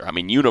always hear, I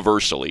mean,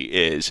 universally,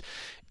 is,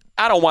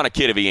 I don't want a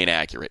kid if he ain't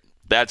accurate.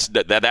 And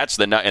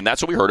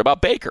that's what we heard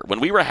about Baker. When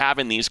we were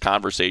having these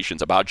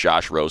conversations about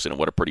Josh Rosen and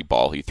what a pretty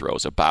ball he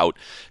throws, about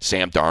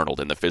Sam Darnold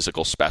and the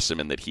physical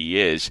specimen that he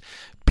is,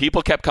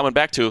 people kept coming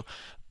back to,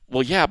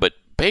 well, yeah, but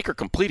Baker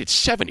completed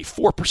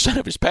 74%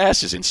 of his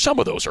passes, and some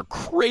of those are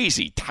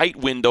crazy tight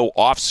window,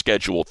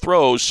 off-schedule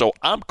throws, so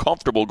I'm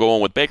comfortable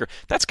going with Baker.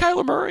 That's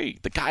Kyler Murray.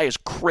 The guy is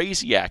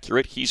crazy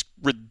accurate. He's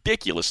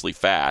ridiculously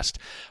fast,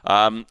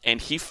 and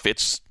he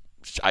fits,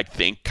 I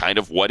think, kind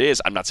of what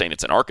is, I'm not saying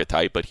it's an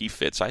archetype, but he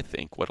fits, I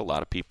think, what a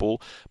lot of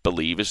people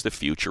believe is the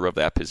future of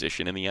that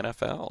position in the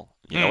NFL.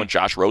 And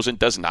Josh Rosen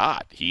does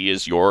not. He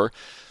is your,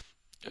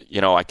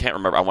 I can't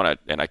remember,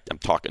 I'm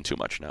talking too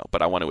much now,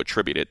 but I want to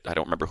attribute it. I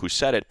don't remember who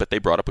said it, but they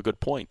brought up a good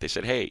point. They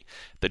said, hey,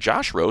 the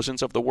Josh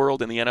Rosens of the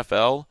world in the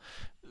NFL,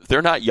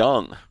 they're not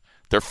young.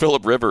 They're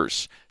Phillip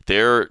Rivers.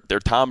 They're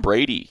Tom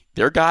Brady.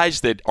 They're guys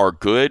that are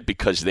good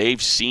because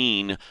they've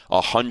seen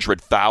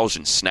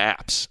 100,000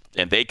 snaps,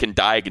 and they can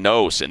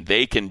diagnose, and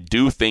they can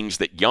do things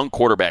that young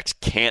quarterbacks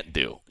can't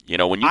do.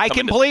 I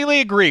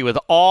completely agree with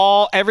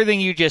everything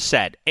you just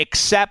said,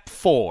 except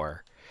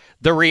for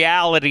the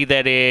reality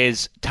that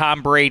is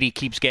Tom Brady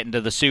keeps getting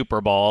to the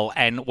Super Bowl,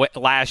 and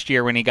last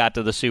year when he got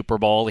to the Super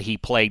Bowl, he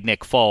played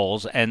Nick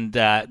Foles, and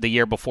the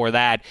year before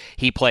that,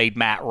 he played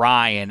Matt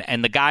Ryan,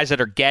 and the guys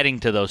that are getting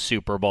to those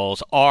Super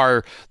Bowls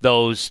are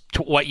those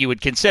what you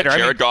would consider.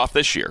 Jared Goff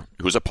this year,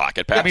 who's a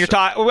pocket passer.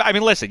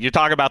 Listen, you're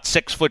talking about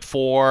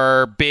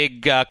 6'4",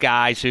 big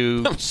guys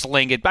who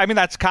sling it. I mean,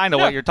 that's kind of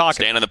what you're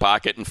talking. Stand in the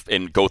pocket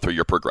and go through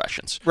your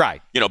progressions.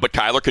 Right. But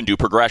Kyler can do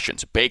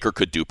progressions. Baker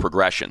could do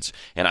progressions,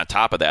 and on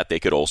top of that, they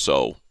could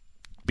also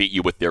beat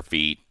you with their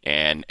feet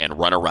and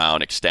run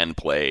around, extend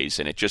plays,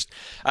 and it just,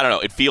 I don't know,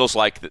 it feels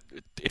like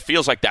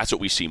that's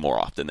what we see more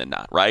often than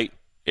not, right?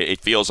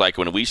 It feels like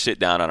when we sit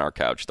down on our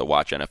couch to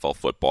watch NFL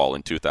football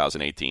in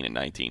 2018 and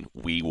 19,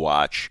 we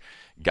watch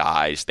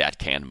guys that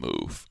can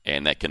move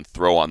and that can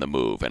throw on the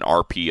move and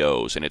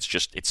RPOs, and it's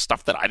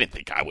stuff that I didn't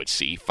think I would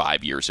see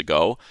 5 years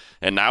ago,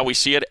 and now we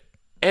see it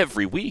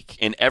every week,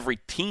 and every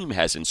team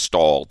has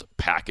installed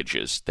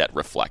packages that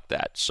reflect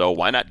that. So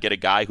why not get a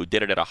guy who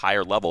did it at a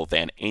higher level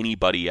than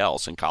anybody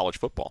else in college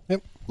football?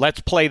 Yep. Let's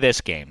play this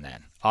game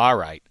then. All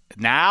right.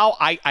 Now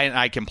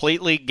I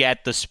completely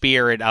get the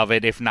spirit of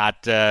it. If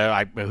not,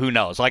 who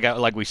knows?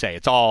 Like we say,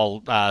 it's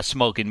all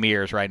smoke and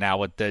mirrors right now.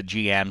 What the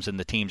GMs and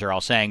the teams are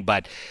all saying.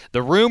 But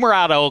the rumor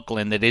out of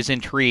Oakland that is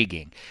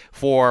intriguing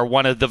for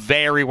one of the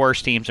very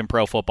worst teams in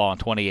pro football in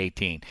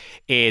 2018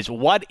 is,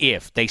 what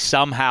if they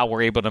somehow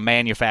were able to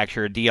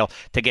manufacture a deal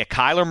to get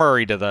Kyler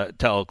Murray to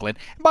Oakland?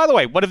 And by the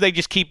way, what if they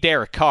just keep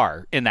Derek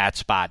Carr in that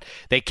spot?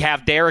 They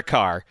have Derek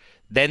Carr.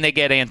 Then they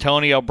get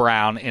Antonio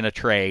Brown in a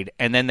trade,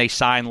 and then they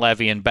sign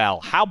Le'Veon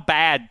Bell. How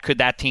bad could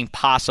that team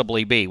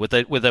possibly be with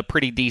a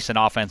pretty decent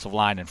offensive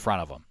line in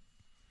front of them?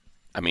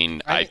 I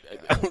mean, I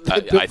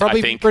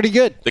think pretty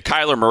good. The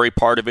Kyler Murray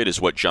part of it is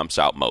what jumps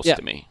out most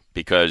to me,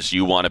 because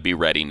you want to be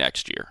ready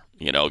next year.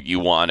 You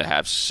want to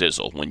have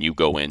sizzle when you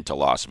go into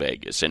Las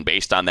Vegas. And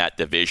based on that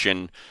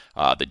division,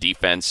 the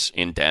defense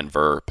in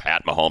Denver,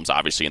 Pat Mahomes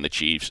obviously in the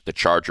Chiefs, the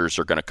Chargers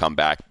are going to come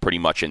back pretty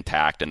much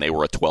intact, and they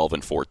were a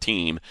 12-4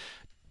 team.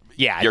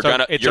 Yeah, you're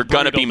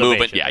gonna be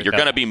moving. Yeah, you're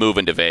gonna be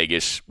moving to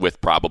Vegas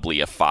with probably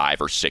a 5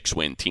 or 6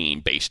 win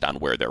team based on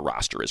where their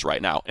roster is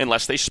right now,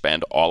 unless they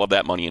spend all of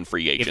that money in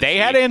free agency. If they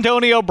had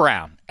Antonio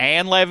Brown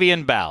and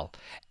Le'Veon Bell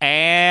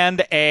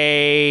and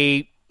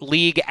a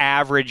league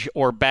average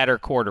or better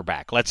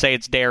quarterback, let's say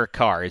it's Derek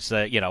Carr, is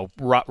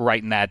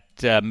right in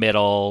that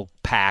middle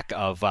pack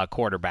of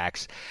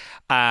quarterbacks.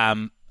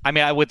 I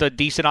mean, with a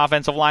decent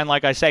offensive line,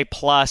 like I say,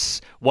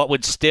 plus what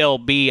would still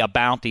be a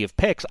bounty of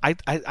picks,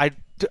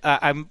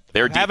 I'm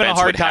having a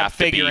hard time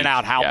figuring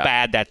out how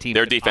bad that team.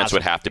 Their defense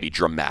would have to be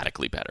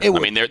dramatically better.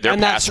 Their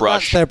and pass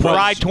rush.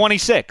 Ride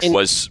 26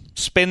 was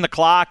spin the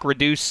clock,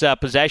 reduce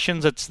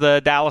possessions. It's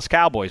the Dallas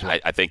Cowboys.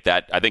 I think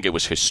it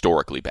was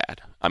historically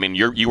bad. I mean,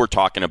 you were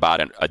talking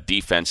about a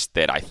defense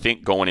that I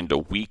think going into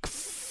week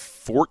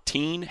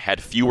 14 had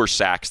fewer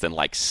sacks than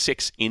like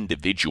 6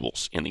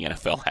 individuals in the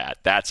NFL had.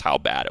 That's how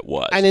bad it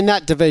was. And in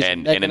that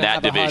division, and in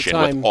that division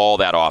with all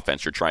that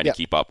offense you're trying to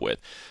keep up with.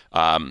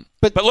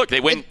 But look, they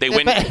win. They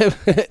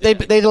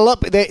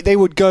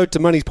would go to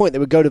Money's point. They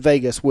would go to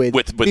Vegas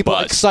with people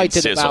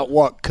excited about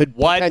what could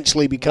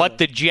potentially become. What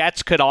the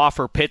Jets could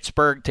offer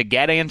Pittsburgh to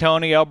get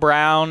Antonio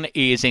Brown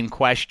is in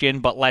question.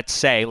 But let's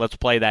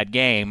play that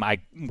game. I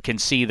can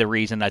see the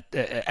reason that,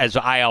 as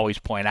I always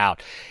point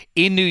out,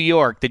 in New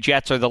York, the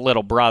Jets are the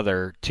little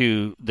brother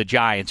to the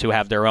Giants, who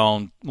have their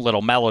own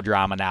little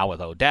melodrama now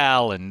with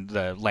Odell and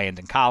the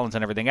Landon Collins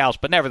and everything else.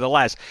 But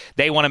nevertheless,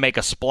 they want to make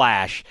a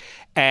splash.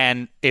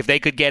 And if they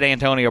could get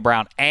Antonio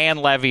Brown and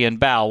Le'Veon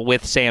Bell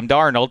with Sam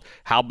Darnold,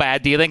 how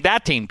bad do you think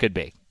that team could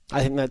be?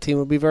 I think that team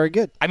would be very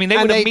good. I mean,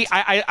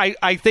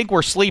 I think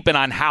we're sleeping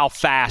on how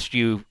fast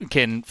you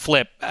can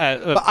flip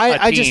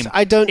a team.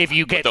 If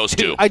you get those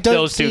two,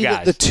 those two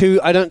guys.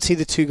 I don't see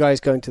the two guys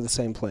going to the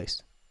same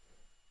place.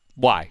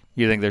 Why?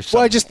 You think there's?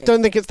 Well, I just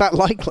don't think it's that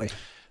likely.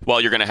 Well,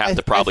 you're going to have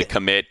to probably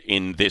commit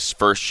in this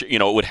first.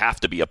 It would have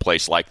to be a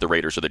place like the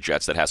Raiders or the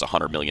Jets that has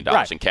 $100 million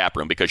in cap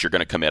room, because you're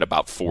going to commit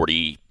about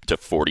 $40 to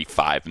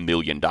 $45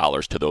 million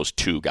to those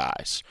two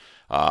guys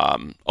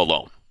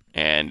alone,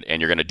 and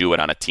you're going to do it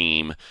on a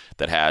team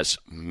that has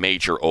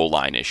major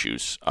O-line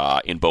issues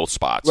in both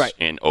spots,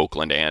 in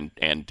Oakland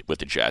and with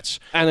the Jets,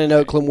 and in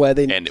Oakland where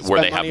they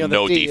have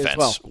no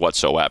defense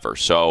whatsoever.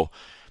 So.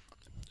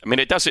 I mean,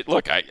 it doesn't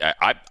look.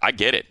 I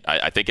get it.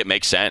 I think it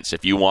makes sense.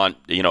 If you want,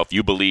 if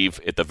you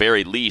believe at the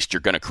very least you're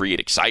going to create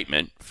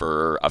excitement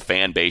for a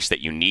fan base that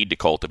you need to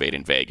cultivate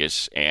in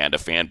Vegas, and a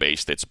fan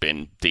base that's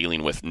been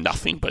dealing with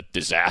nothing but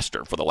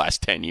disaster for the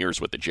last 10 years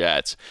with the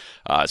Jets,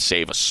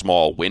 save a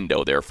small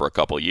window there for a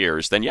couple of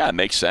years, then yeah, it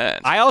makes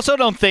sense. I also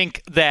don't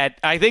think that.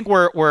 I think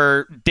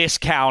we're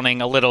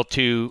discounting a little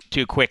too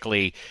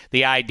quickly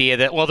the idea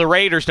that, well, the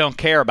Raiders don't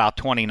care about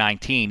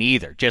 2019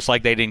 either, just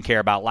like they didn't care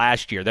about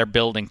last year. They're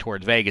building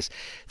towards Vegas.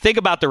 Think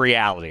about the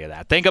reality of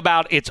that. Think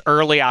about it's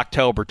early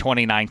October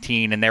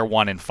 2019 and they're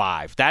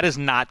 1-5. That is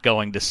not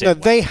going to sit. No,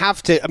 they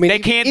have to. I mean, they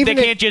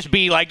can't just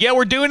be like, yeah,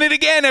 we're doing it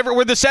again.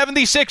 We're the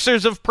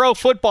 76ers of pro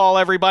football,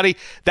 everybody.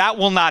 That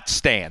will not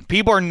stand.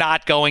 People are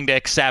not going to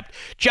accept.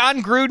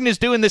 John Gruden is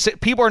doing this.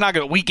 People are not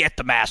going to. We get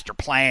the master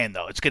plan,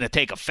 though. It's going to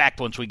take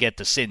effect once we get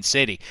to Sin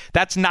City.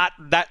 That's not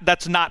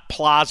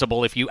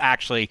plausible if you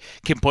actually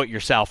can put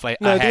yourself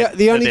ahead.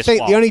 The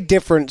only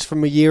difference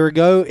from a year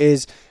ago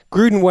is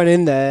Gruden went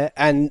in there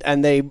and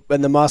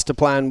the master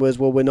plan was,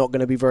 well, we're not going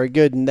to be very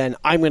good, and then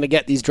I'm going to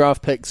get these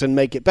draft picks and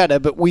make it better.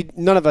 But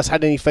none of us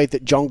had any faith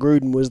that John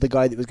Gruden was the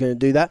guy that was going to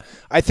do that.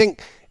 I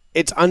think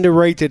it's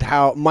underrated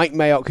how Mike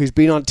Mayock, who's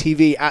been on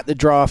TV at the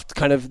draft,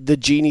 kind of the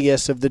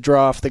genius of the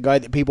draft, the guy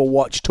that people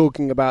watch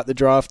talking about the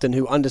draft and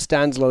who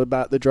understands a lot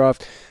about the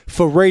draft,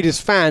 for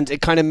Raiders fans,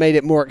 it kind of made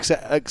it more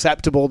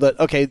acceptable that,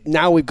 okay,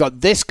 now we've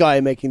got this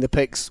guy making the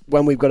picks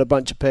when we've got a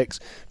bunch of picks.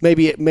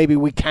 Maybe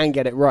we can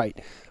get it right.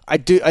 I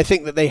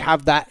think that they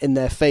have that in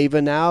their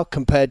favor now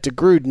compared to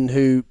Gruden,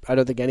 who I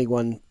don't think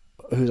anyone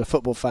who's a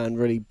football fan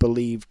really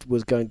believed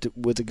was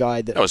a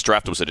guy that his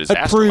draft was a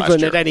disaster. Had proven last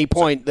year. At any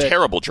point that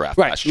terrible draft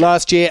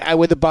last year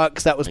with the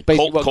Bucks, that was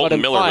basically what got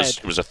him Miller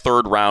fired. was a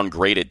third-round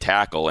graded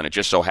tackle, and it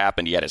just so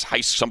happened he had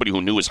somebody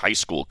who knew his high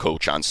school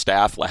coach on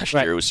staff last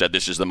year who said,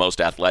 this is the most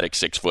athletic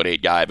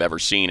 6'8" guy I've ever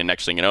seen, and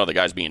next thing you know, the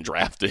guy's being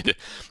drafted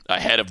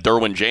ahead of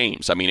Derwin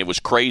James. I mean, it was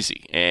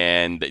crazy,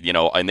 and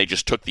and they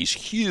just took these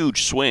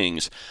huge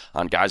swings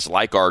on guys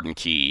like Arden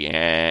Key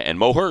and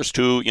Mo Hurst,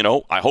 who,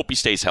 I hope he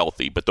stays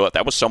healthy, but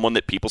that was someone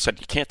that people said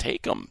you can't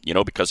take him,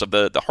 because of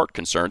the heart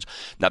concerns.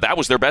 Now, that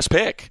was their best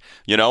pick,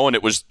 and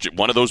it was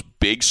one of those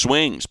big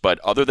swings. But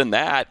other than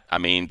that, I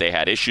mean, they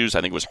had issues.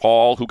 I think it was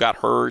Hall who got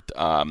hurt.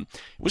 It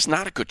was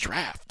not a good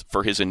draft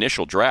for his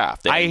initial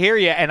draft. I hear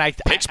you, and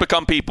picks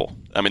become people.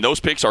 I mean, those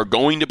picks are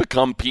going to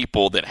become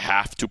people that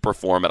have to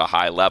perform at a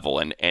high level,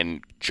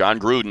 and John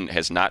Gruden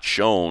has not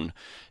shown.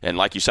 And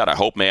like you said, I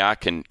hope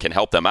Mayock can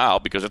help them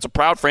out, because it's a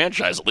proud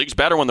franchise. The league's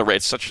better when the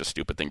Raiders. Such a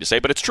stupid thing to say,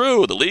 but it's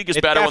true. The league is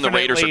better when the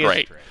Raiders are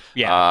great.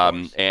 Yeah,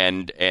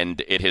 and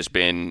it has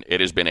been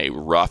a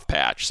rough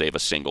patch, save a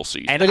single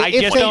season. And I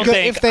just don't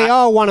think if they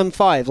are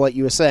 1-5, like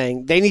you were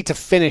saying, they need to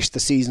finish the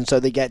season so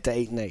they get to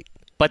 8-8.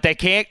 But they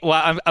can't.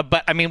 Well,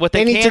 but I mean, what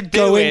they need can't to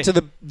go do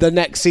into the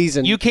next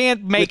season. You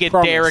can't make it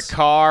promise. Derek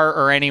Carr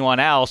or anyone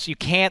else. You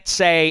can't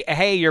say,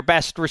 "Hey, your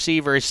best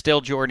receiver is still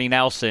Jordy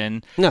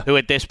Nelson," who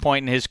at this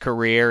point in his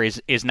career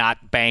is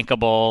not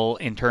bankable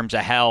in terms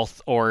of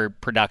health or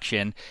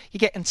production.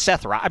 You get in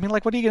Seth Ross. I mean,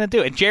 like, what are you going to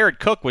do? And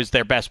Jared Cook was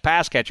their best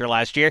pass catcher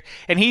last year,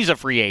 and he's a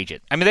free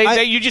agent. I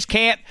mean, you just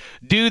can't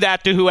do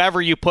that to whoever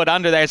you put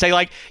under there and say,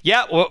 like,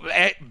 yeah, well,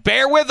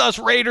 bear with us,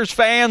 Raiders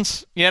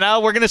fans. You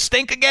know, we're going to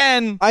stink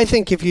again. I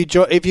think if you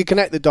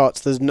connect the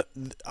dots,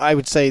 I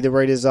would say the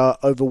Raiders are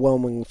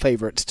overwhelming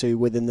favorites to,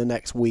 within the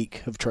next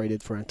week, have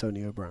traded for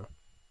Antonio Brown.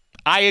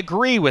 I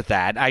agree with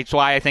that. That's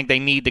why I think they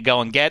need to go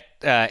and get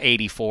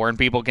 84, and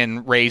people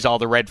can raise all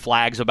the red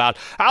flags about,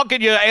 how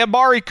could you,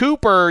 Amari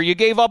Cooper, you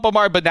gave up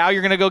Amari, but now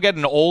you're going to go get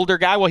an older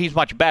guy? Well, he's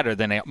much better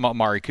than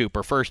Amari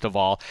Cooper, first of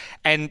all.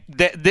 And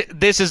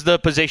this is the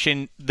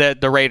position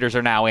that the Raiders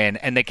are now in,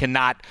 and they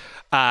cannot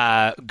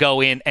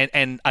go in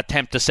and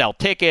attempt to sell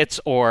tickets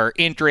or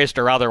interest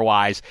or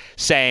otherwise,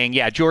 saying,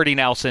 yeah, Jordy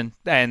Nelson,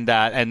 and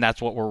that's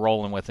what we're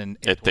rolling with.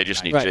 They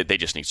just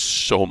need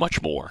so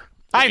much more.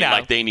 I know.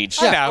 Like, they need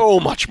so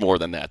much more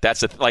than that.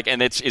 That's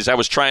and it's I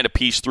was trying to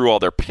piece through all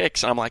their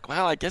picks, and I'm like,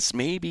 well, I guess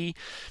maybe,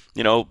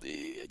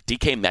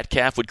 DK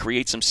Metcalf would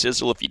create some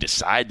sizzle if you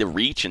decide to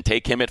reach and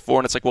take him at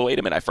 4. And it's like, well, wait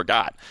a minute, I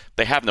forgot.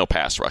 They have no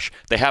pass rush.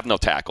 They have no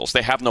tackles.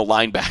 They have no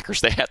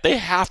linebackers. They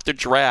have to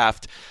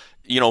draft,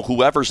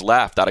 whoever's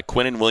left out of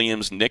Quinnen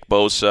Williams, Nick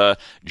Bosa,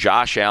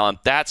 Josh Allen.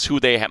 That's who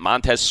they have.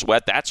 Montez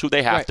Sweat. That's who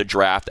they have to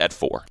draft at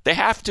 4. They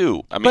have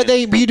to. I mean,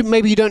 but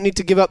maybe you don't need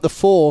to give up the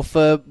 4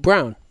 for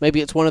Brown. Maybe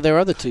it's one of their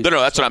other 2.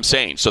 No, that's what I'm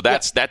saying. So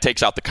that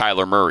takes out the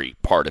Kyler Murray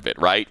part of it,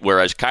 right?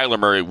 Whereas Kyler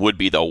Murray would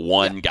be the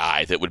one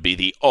guy that would be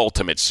the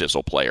ultimate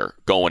sizzle player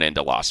going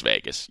into Las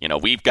Vegas.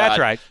 We've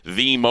got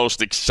the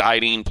most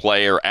exciting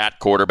player at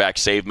quarterback,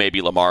 save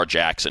maybe Lamar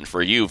Jackson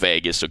for you,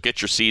 Vegas. So get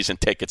your season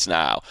tickets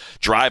now.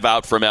 Drive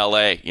out from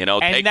L.A.,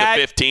 take the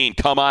 15.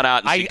 Come on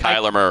out and see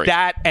Kyler Murray.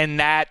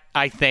 That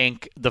I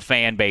think the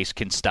fan base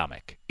can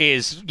stomach.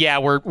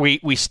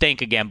 We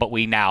stink again, but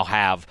we now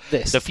have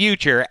the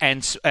future,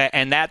 and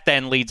that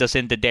then leads us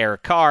into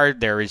Derek Carr.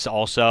 There is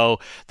also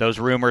those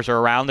rumors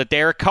around that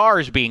Derek Carr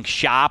is being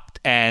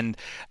shopped,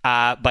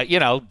 but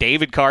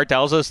David Carr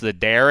tells us that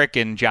Derek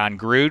and John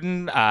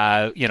Gruden,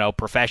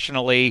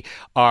 professionally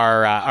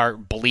are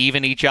believe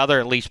in each other,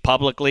 at least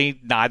publicly.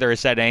 Neither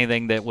has said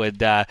anything that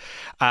would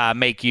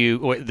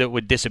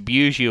would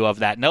disabuse you of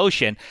that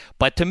notion.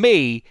 But to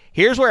me,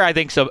 here's where I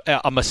think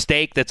a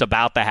mistake that's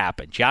about to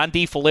happen. John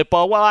D.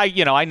 Filippo, well,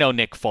 I know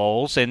Nick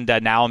Foles, and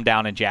now I'm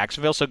down in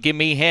Jacksonville, so give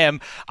me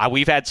him.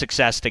 We've had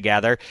success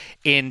together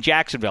in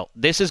Jacksonville.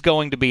 This is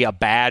going to be a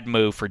bad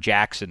move for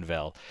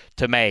Jacksonville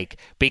to make,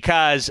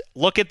 because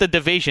look at the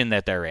division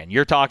that they're in.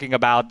 You're talking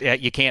about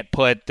you can't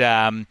put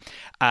you're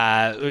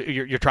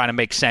trying to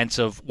make sense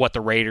of what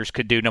the Raiders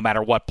could do no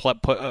matter what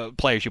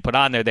players you put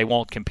on there. They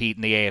won't compete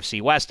in the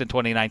AFC West in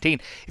 2019.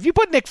 If you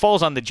put Nick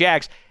Foles on the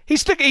Jags,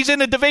 he's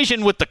in a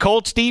division with the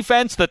Colts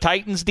defense, the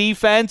Titans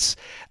defense,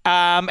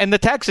 and the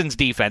Texans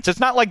defense. It's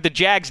not like the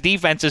Jags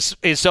defense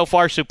is so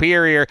far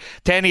superior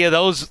to any of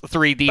those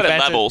 3 defenses. But at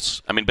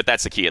levels, but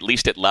that's the key. At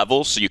least at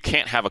levels, so you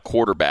can't have a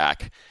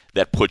quarterback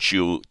that puts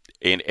you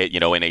in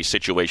a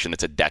situation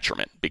that's a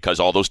detriment, because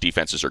all those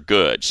defenses are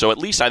good. So at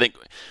least I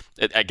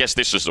guess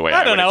this is the way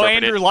I don't know.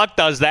 Andrew Luck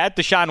does that.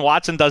 Deshaun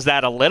Watson does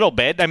that a little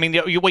bit.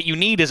 What you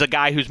need is a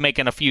guy who's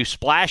making a few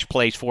splash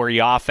plays for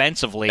you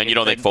offensively. And you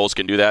don't think Foles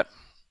can do that?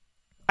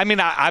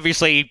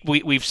 Obviously,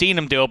 we've seen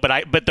him do it,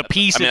 but the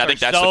pieces I think are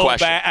that's so the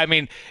question.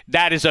 bad.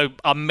 That is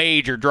a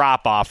major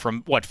drop-off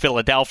from what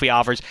Philadelphia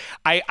offers.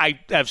 I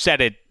have said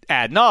it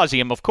ad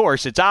nauseum, of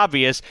course, it's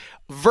obvious.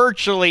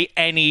 Virtually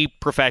any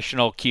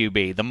professional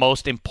QB, the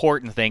most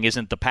important thing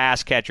isn't the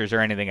pass catchers or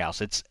anything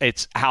else.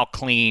 It's how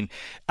clean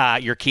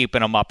you're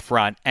keeping them up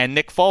front. And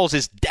Nick Foles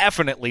is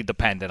definitely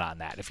dependent on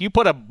that. If you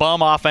put a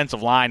bum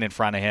offensive line in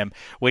front of him,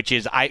 which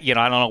is I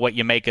don't know what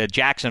you make of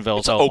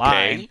Jacksonville's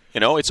O-line.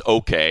 It's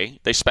okay.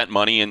 They spent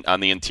money on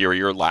the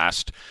interior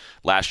last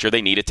year.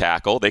 They need a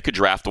tackle. They could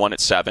draft one at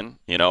 7.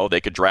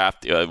 They could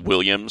draft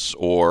Williams,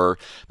 or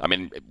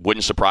it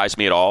wouldn't surprise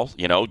me at all.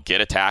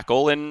 Get a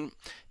tackle, and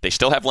they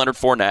still have Leonard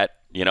Fournette.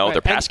 Their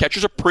pass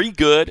catchers are pretty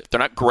good. They're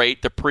not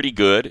great. They're pretty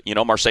good.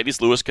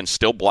 Mercedes Lewis can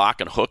still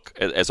block and hook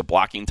as a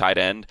blocking tight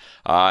end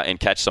and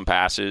catch some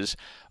passes.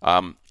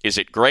 Is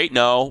it great?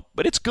 No,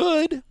 but it's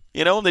good.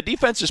 The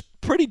defense is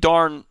pretty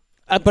darn.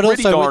 But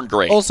darn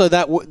great. Also,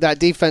 that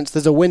defense,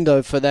 there's a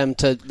window for them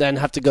to then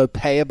have to go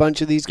pay a bunch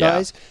of these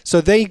guys. Yeah.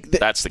 So they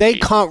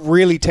can't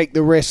really take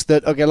the risk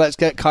that, okay, let's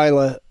get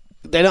Kyler.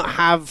 They don't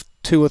have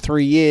 2 or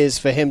 3 years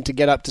for him to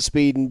get up to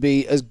speed and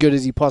be as good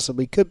as he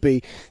possibly could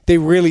be. They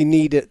really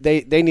need it.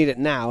 They need it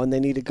now, and they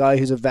need a guy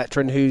who's a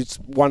veteran who's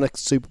won a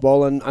Super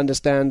Bowl and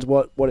understands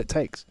what it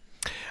takes.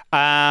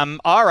 All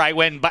right.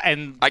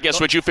 I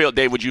guess what you feel,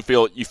 Dave, you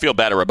feel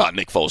better about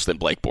Nick Foles than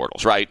Blake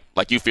Bortles, right?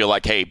 Like you feel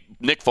like, hey,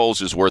 Nick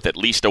Foles is worth at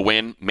least a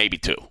win, maybe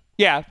 2.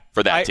 Yeah,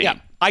 for that team. Yeah.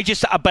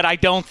 But I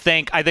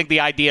think the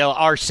ideal,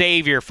 our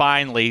savior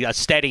finally, a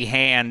steady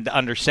hand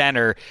under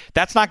center,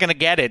 that's not going to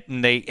get it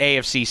in the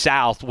AFC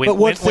South. When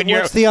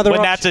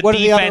that's a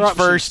defense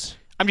first.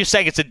 I'm just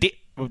saying it's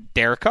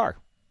Derek Carr.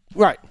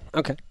 Right.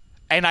 Okay.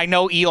 And I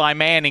know Eli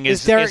Manning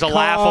is a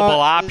laughable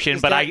option,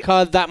 but Derek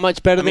Carr that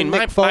much better than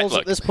Nick Foles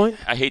at this point?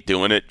 I hate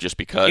doing it just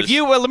because.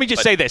 Let me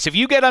just say this: if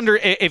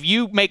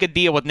you make a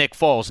deal with Nick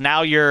Foles,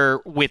 now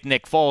you're with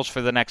Nick Foles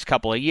for the next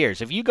couple of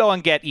years. If you go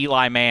and get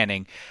Eli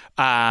Manning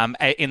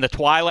in the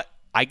twilight,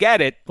 I get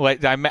it. I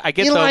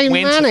get Eli the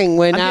wins.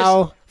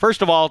 Manning.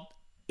 First of all,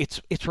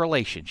 it's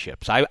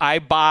relationships. I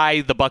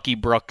buy the Bucky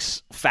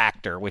Brooks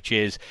factor, which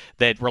is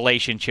that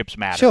relationships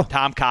matter. Sure.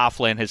 Tom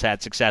Coughlin has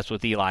had success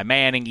with Eli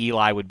Manning.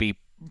 Eli would be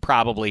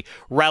probably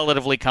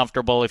relatively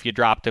comfortable if you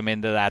dropped him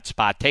into that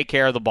spot. Take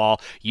care of the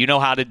ball. You know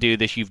how to do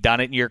this. You've done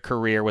it in your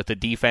career with a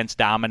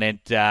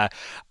defense-dominant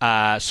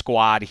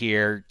squad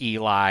here,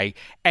 Eli.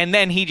 And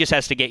then he just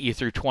has to get you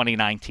through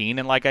 2019.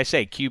 And like I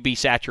say, QB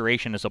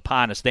saturation is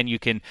upon us. Then you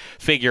can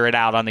figure it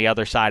out on the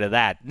other side of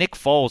that. Nick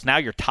Foles, now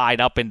you're tied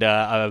up into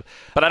a...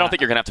 But I don't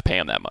think you're going to have to pay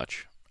him that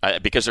much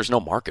because there's no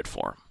market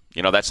for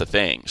him. That's the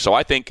thing. So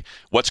I think,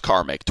 what's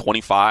Carr make?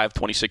 25,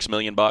 26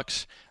 million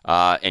bucks?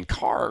 And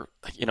Carr,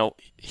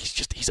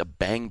 he's a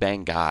bang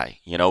bang guy.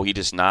 He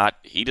does not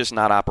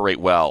operate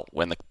well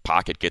when the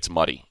pocket gets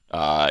muddy.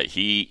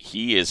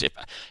 He is,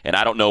 and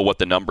I don't know what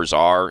the numbers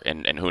are,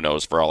 and who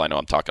knows? For all I know,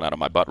 I'm talking out of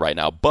my butt right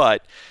now.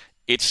 But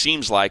it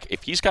seems like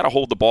if he's got to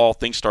hold the ball,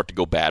 things start to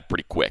go bad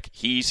pretty quick.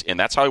 And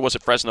that's how he was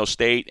at Fresno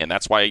State, and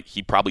that's why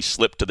he probably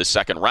slipped to the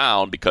second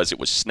round, because it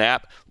was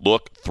snap,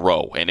 look,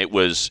 throw. And it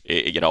was,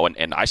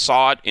 and I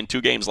saw it in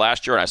 2 games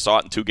last year, and I saw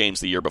it in 2 games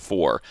the year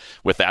before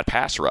with that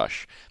pass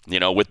rush,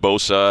 with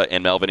Bosa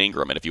and Melvin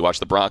Ingram. And if you watch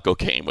the Bronco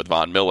game with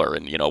Von Miller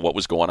and, what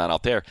was going on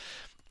out there,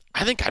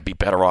 I think I'd be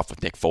better off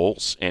with Nick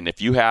Foles. And if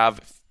you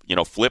have,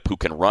 Flip, who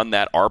can run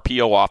that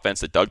RPO offense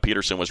that Doug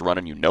Peterson was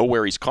running,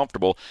 where he's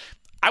comfortable,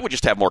 I would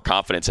just have more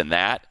confidence in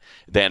that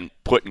than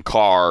putting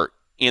Carr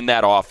in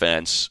that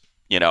offense,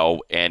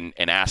 and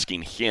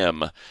asking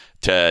him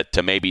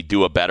to maybe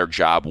do a better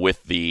job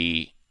with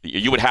the.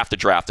 You would have to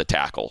draft a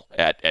tackle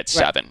at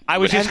 7. Right. I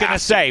was just going to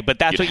say, but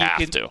that's what you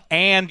can do.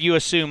 And you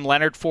assume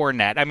Leonard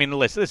Fournette. I mean,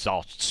 listen, this is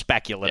all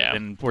speculative,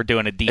 and we're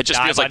doing a deep dive. It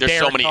just feels like there's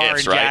Derek so many Carr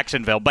ifs, in right?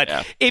 Jacksonville.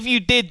 But if you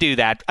did do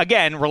that,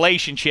 again,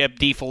 relationship,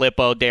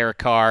 DeFilippo, Derek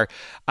Carr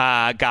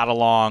got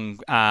along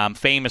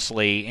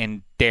famously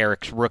in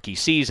Derek's rookie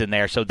season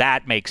there, so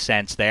that makes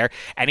sense there.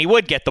 And he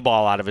would get the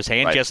ball out of his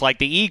hand, just like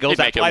the Eagles.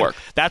 He'd make it work.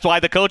 That's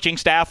why the coaching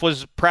staff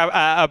was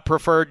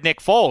preferred Nick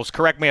Foles.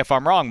 Correct me if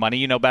I'm wrong, Money.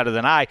 You know better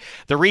than I.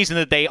 The reason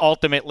that they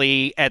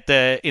ultimately in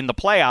the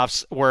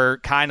playoffs were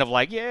kind of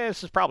like,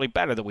 this is probably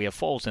better that we have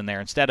Foles in there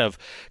instead of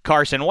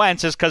Carson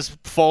Wentz, is because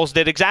Foles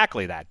did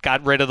exactly that.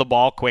 Got rid of the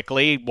ball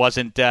quickly,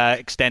 wasn't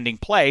extending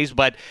plays,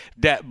 but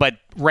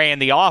ran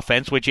the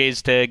offense, which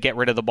is to get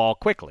rid of the ball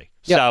quickly.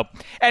 Yep.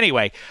 So,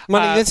 anyway.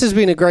 Money, this has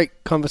been a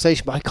great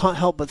conversation, but I can't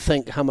help but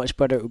think how much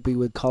better it would be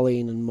with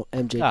Colleen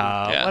and MJ.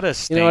 What a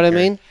stinker. You know what I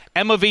mean?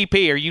 Emma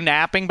VP, are you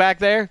napping back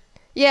there?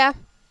 Yeah.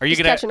 Are you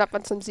just catching up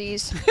on some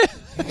Z's?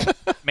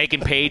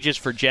 Making pages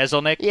for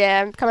Jeselnik?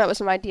 Yeah, I'm coming up with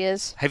some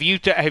ideas. Have you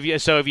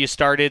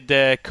started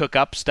to cook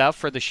up stuff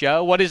for the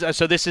show?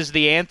 So this is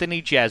the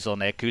Anthony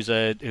Jeselnik, who's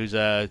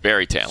a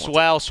very talented,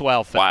 swell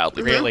fellow.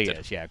 Wildly really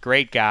talented. is, yeah,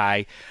 great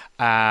guy.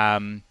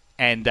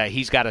 And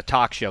he's got a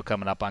talk show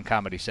coming up on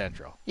Comedy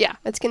Central. Yeah,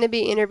 it's going to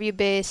be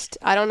interview-based.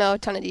 I don't know a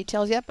ton of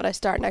details yet, but I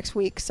start next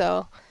week,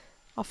 so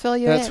I'll fill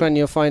you in. That's when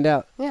you'll find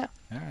out. Yeah.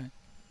 All right.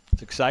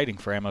 It's exciting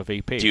for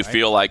MVP. Do you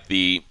feel like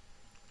the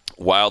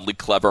wildly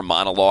clever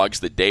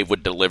monologues that Dave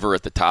would deliver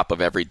at the top of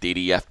every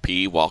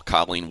DDFP while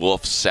Colleen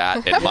Wolfe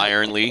sat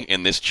admiringly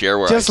in this chair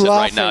where just I sit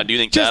laughing. right now? Do you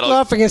think just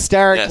laughing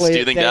hysterically? Yes, do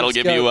you think that'll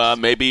give you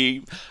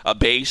maybe a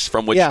base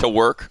from which to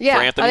work for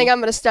Anthony? I think I'm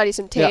going to study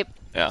some tape.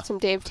 Yeah. Some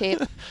Dave tape.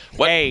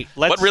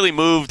 What really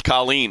moved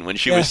Colleen when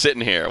she was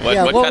sitting here? What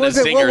kind of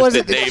zingers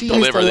did Dave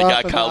deliver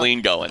that got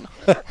Colleen going?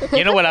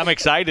 You know what I'm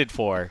excited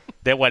for?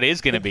 That what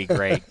is going to be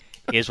great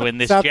is when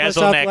this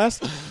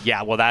Southwest?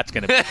 Yeah, well, that's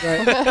going to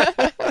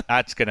be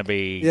that's going to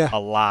be a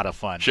lot of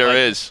fun. Sure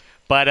is.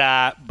 But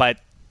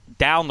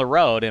down the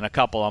road in a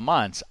couple of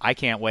months, I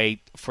can't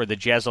wait for the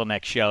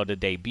Jeselnik show to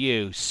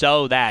debut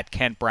so that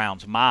Kent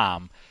Brown's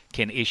mom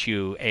can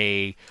issue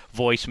a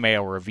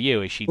voicemail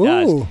review as she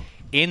does.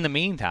 In the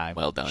meantime,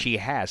 well done. She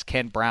has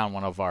Kent Brown,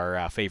 one of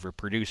our favorite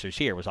producers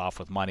here, was off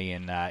with Money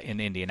in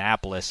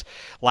Indianapolis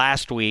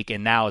last week,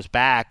 and now is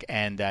back.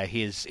 And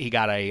he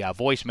got a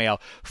voicemail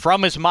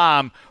from his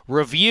mom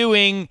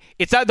reviewing.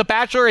 It's not The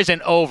Bachelor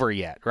isn't over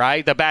yet,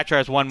 right? The Bachelor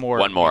has one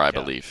more. I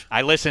believe.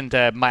 I listened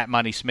to Matt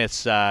Money Smith's.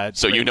 So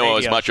you know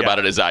as much about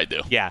it as I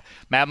do. Yeah,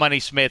 Matt Money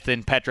Smith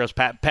and Petros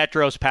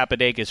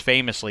Papadakis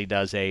famously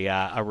does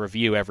a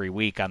review every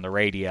week on the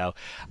radio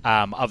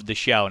of the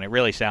show, and it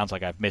really sounds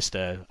like I've missed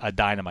a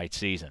dynamite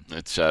season.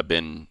 It's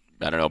been,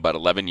 I don't know, about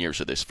 11 years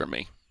of this for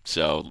me.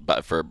 So,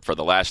 but for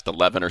the last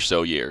 11 or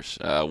so years,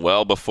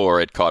 well before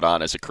it caught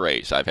on as a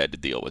craze, I've had to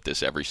deal with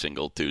this every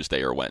single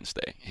Tuesday or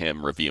Wednesday,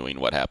 him reviewing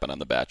what happened on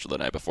The Bachelor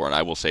the night before. And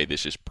I will say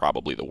this is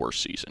probably the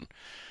worst season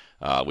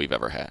we've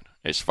ever had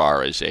as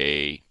far as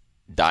a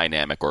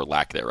dynamic or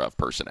lack thereof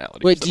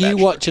personality. Wait, do you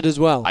watch it as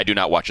well? I do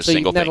not watch a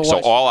single thing. So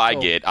all I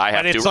get, I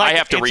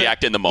have to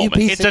react in the moment.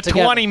 It's a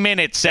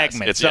 20-minute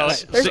segment.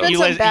 Yes. There's been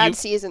some bad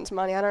seasons,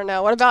 Money. I don't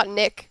know. What about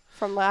Nick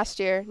from last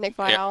year? Nick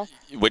Viall.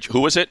 Yeah.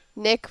 Who was it?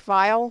 Nick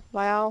Viall,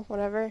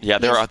 whatever. Yeah,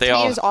 they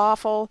all. He was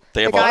awful.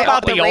 They the guy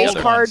about the race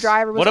car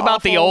driver was What about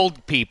awful. the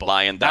old people?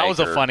 Lion that was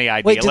a funny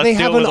idea. Wait, do they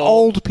have an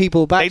old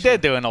people Bachelor? They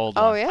did do an old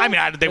one. Oh, yeah? I mean,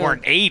 they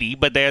weren't 80,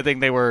 but I think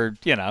they were,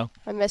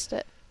 I missed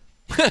it.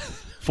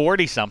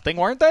 40-something,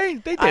 weren't they?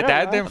 They did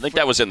that. I think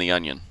that was in The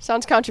Onion.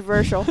 Sounds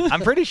controversial.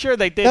 I'm pretty sure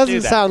they did Doesn't do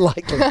that. sound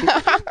likely.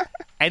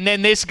 And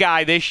then this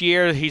guy this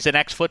year, he's an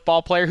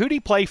ex-football player. Who did he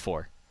play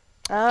for?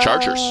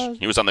 Chargers.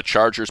 He was on the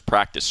Chargers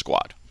practice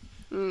squad.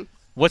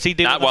 What's he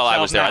doing? Not while I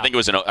was there. Now? I think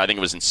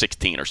it was in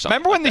 16 or something.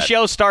 Remember when the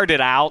show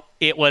started out?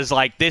 It was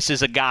like, this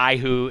is a guy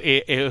who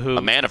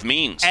a man of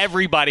means.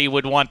 Everybody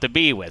would want to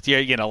be with.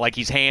 Like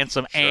he's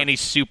handsome and he's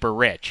super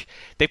rich.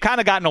 They've kind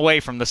of gotten away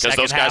from the second half.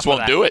 Because those guys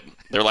won't do it.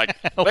 They're like,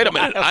 wait a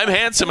minute, I'm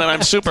handsome and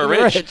I'm super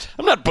rich.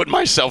 I'm not putting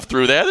myself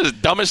through that. This is the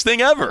dumbest thing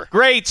ever.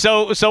 Great.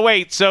 So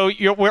wait. So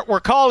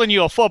we're calling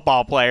you a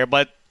football player,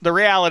 but the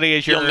reality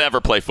is you'll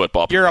never play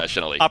football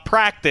professionally. You're a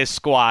practice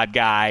squad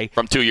guy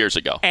from 2 years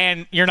ago,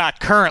 and you're not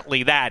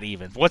currently that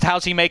even.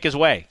 How's he make his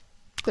way?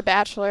 The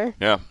Bachelor.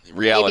 Yeah,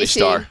 reality ABC.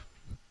 star.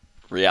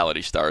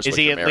 Reality stars. Is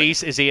he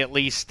at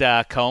least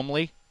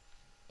comely?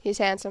 He's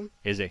handsome.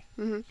 Is he?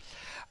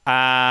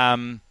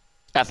 Mm-hmm.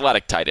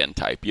 Athletic tight end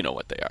type. You know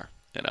what they are.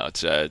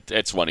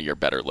 It's one of your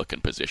better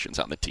looking positions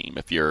on the team.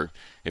 If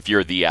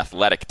you're the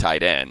athletic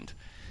tight end,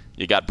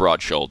 you got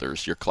broad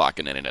shoulders. You're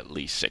clocking in at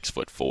least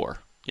 6'4".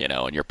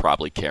 And you're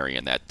probably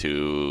carrying that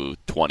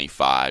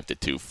 225 to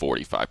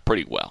 245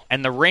 pretty well.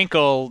 And the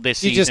wrinkle this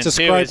season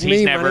too is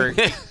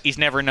he's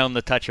never known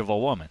the touch of a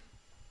woman.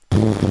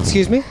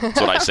 Excuse me?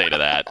 That's what I say to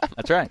that.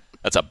 That's right.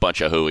 That's a bunch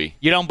of hooey.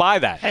 You don't buy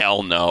that?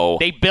 Hell no.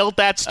 They built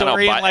that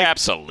story.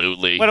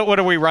 Absolutely. What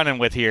are we running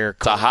with here?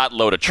 It's a hot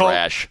load of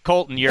trash.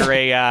 Colton, you're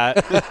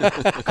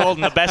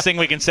Colton. The best thing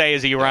we can say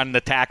is you run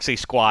the taxi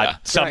squad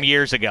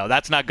years ago.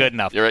 That's not good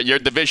enough. You're a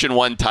Division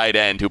I tight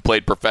end who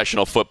played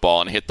professional football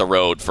and hit the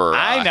road for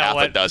half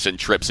a dozen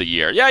trips a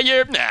year. Yeah,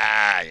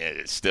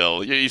 you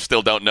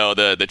still don't know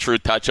the true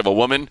touch of a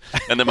woman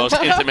in the most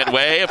intimate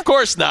way. Of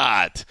course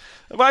not.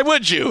 Why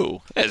would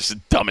you? That's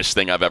the dumbest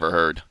thing I've ever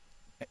heard.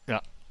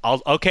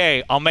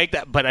 I'll make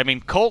that. But, I mean,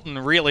 Colton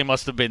really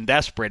must have been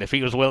desperate if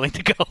he was willing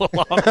to go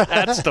along with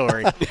that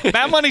story.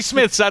 Matt Money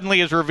Smith suddenly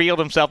has revealed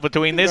himself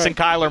between this and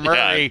Kyler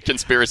Murray.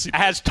 Conspiracy.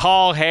 Has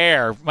tall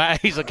hair.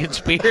 He's a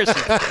conspiracy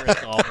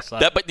theorist all of a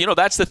sudden. But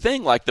that's the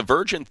thing. Like the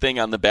virgin thing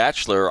on The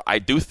Bachelor, I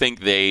do think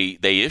they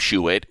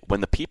issue it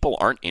when the people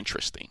aren't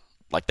interesting.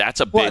 Like that's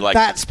a big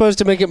that's supposed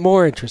to make it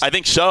more interesting. I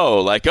think so.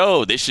 Like,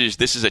 this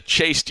is a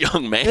chaste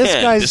young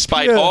man,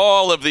 despite pure.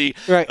 all of the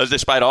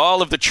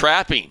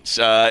trappings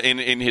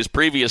in his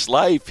previous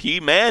life. He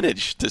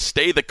managed to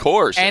stay the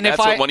course, and that's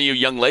what one of you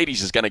young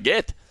ladies is going to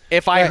get.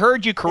 If I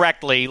heard you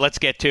correctly, let's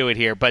get to it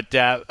here. But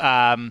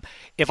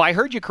if I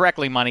heard you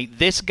correctly, Money,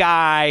 this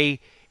guy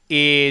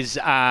is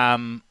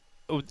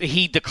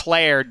he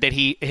declared that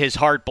his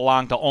heart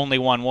belonged to only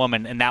one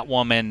woman, and that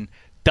woman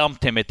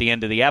dumped him at the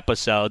end of the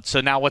episode. So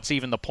now what's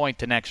even the point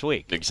to next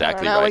week?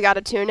 Exactly right. We got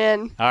to tune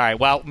in. All right.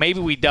 Well, maybe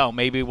we don't.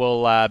 Maybe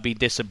we'll be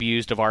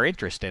disabused of our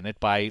interest in it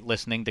by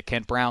listening to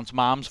Kent Brown's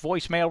mom's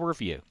voicemail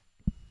review.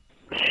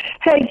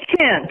 Hey,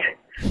 Kent.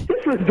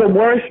 This was the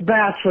worst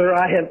Bachelor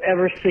I have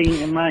ever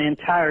seen in my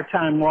entire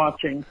time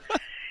watching.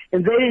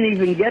 And they didn't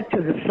even get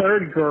to the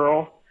third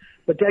girl,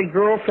 but that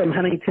girl from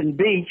Huntington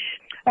Beach.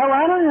 Oh,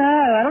 I don't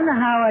know. I don't know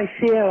how I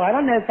feel. I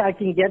don't know if I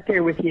can get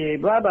there with you,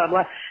 blah, blah,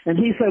 blah. And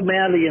he's so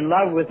madly in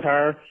love with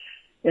her.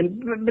 But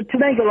to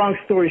make a long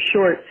story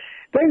short,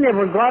 they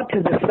never got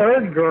to the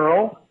third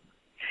girl.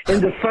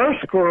 And the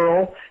first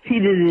girl, he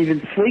didn't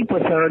even sleep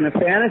with her in the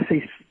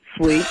fantasy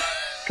suite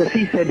because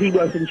he said he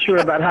wasn't sure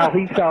about how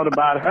he felt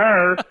about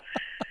her.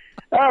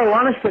 Oh,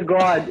 honest to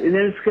God. And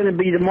then it's going to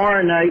be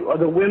tomorrow night or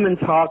the women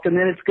talk, and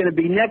then it's going to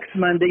be next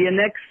Monday and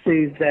next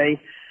Tuesday.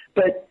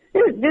 But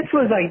this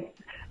was like,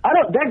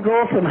 that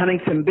girl from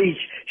Huntington Beach,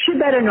 she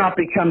better not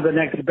become the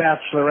next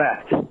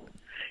Bachelorette.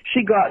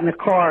 She got in the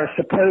car,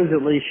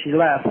 supposedly she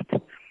left.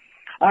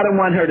 I don't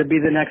want her to be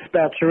the next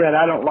Bachelorette.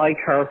 I don't like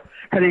her.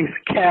 Her name's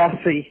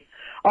Cassie.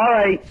 All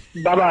right,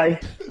 bye-bye.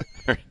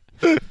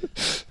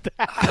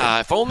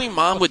 If only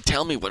Mom would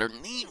tell me what her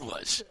name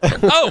was.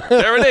 Oh,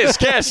 there it is,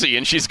 Cassie,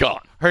 and she's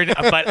gone. But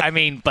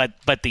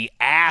the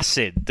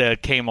acid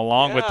that came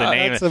along with the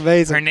name. That's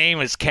amazing. Her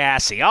name is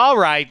Cassie. All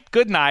right,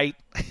 good night.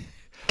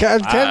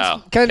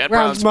 Kent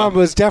Brown's mom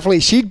was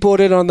definitely, she'd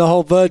bought in on the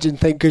whole virgin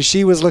thing because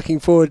she was looking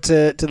forward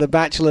to the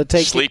Bachelor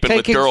taking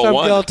some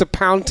girl to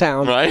Pound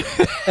Town. Right.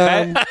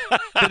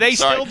 Do they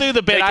still do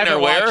the bit? I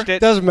haven't watched it.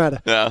 Doesn't matter.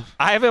 Yeah.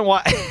 I haven't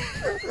watched.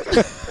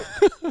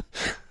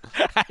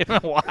 I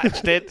haven't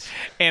watched it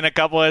in a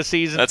couple of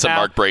seasons. That's now. a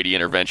Mark Brady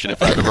intervention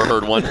if I've ever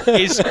heard one.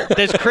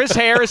 Does Chris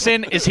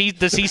Harrison does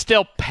he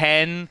still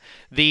pen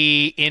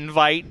the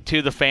invite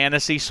to the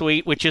fantasy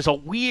suite, which is a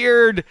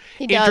weird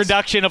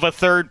introduction of a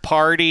third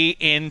party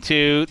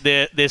into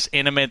this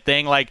intimate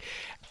thing? Like,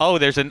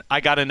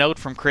 I got a note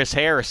from Chris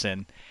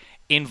Harrison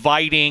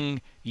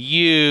inviting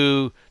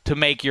you to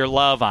make your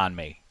love on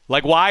me.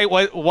 Like,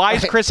 why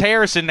is Chris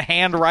Harrison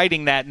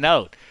handwriting that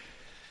note?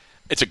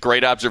 It's a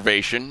great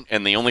observation,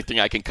 and the only thing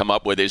I can come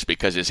up with is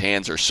because his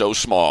hands are so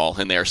small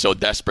and they're so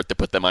desperate to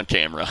put them on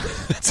camera.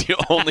 That's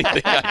the only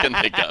thing I can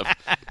think of.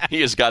 He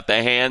has got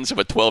the hands of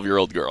a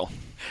 12-year-old girl,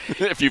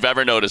 if you've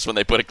ever noticed when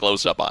they put a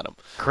close-up on him.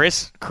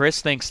 Chris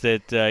thinks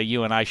that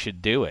you and I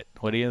should do it.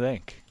 What do you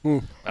think?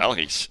 Well,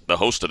 he's the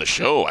host of the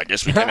show. I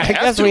guess we kind of I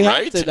have guess to, we have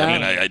right? to now. I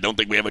mean, I don't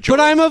think we have a choice.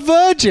 But I'm a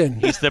virgin.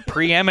 He's the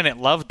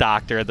preeminent love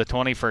doctor of the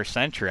 21st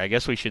century. I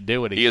guess we should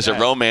do what he is said. a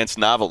romance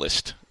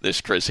novelist,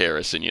 this Chris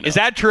Harrison, you know. Is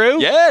that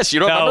true? Yes. You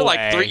don't remember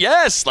way. 3?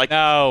 Yes.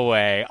 No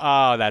way.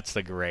 Oh, that's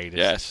the greatest.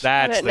 Yes.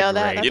 That's I didn't know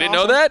that. greatest. That's You didn't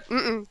awesome. know that?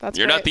 Mm-mm, that's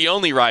You're great. not the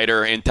only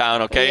writer in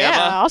town, okay, Yeah,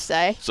 Emma? I'll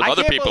say. Some I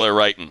other can't people are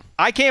writing.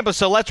 I can't, but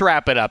so let's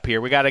wrap it up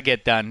here. We got to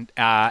get done.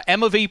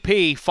 Emma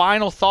VP,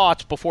 final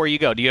thoughts before you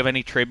go. Do you have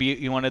any tribute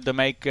you wanted to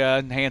make,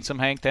 Handsome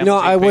Hank? To Emma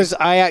No, VP?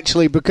 I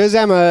actually, because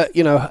Emma,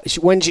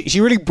 when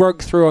she really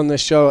broke through on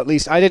this show, at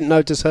least I didn't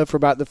notice her for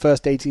about the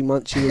first 18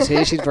 months she was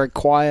here. She's very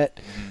quiet.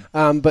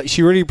 But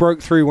she really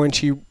broke through when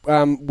she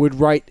would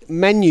write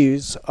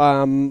menus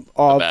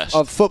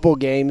of football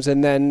games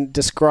and then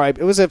describe.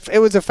 It was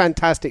a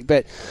fantastic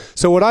bit.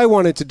 So what I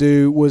wanted to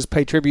do was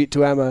pay tribute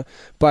to Emma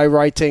by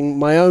writing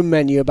my own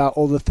menu about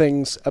all the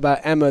things about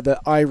Emma that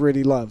I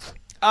really love.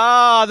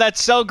 Oh,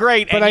 that's so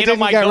great. But I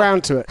didn't get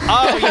around to it.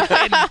 Oh, you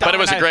didn't. But it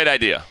was a great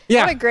idea.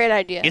 Yeah. What a great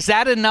idea. Is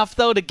that enough,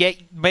 though, to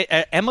get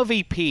Emma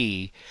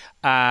VP?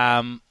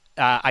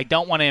 I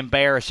don't want to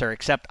embarrass her,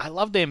 except I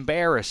love to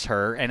embarrass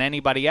her and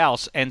anybody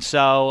else. And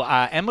so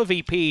Emma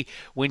VP,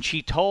 when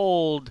she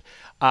told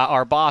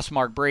our boss,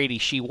 Mark Brady,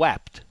 she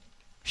wept.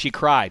 She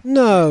cried.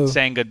 No.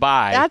 Saying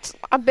goodbye. That's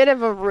a bit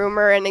of a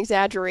rumor and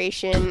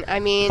exaggeration. I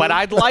mean, But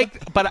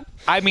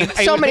I mean,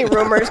 so many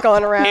rumors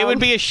going around. It would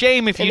be a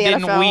shame if in you the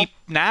didn't NFL. weep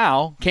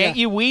now. Can't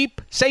you weep?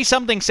 Say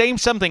something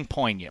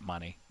poignant,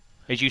 Money,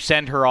 as you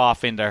send her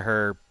off into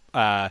her,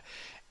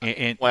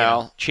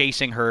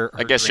 chasing her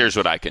I guess dreams. here's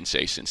what I can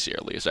say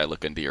sincerely as I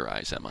look into your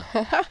eyes, Emma.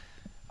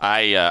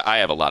 I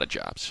have a lot of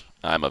jobs.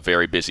 I'm a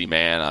very busy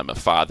man. I'm a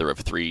father of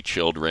 3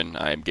 children.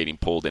 I'm getting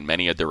pulled in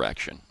many a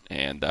direction.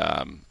 And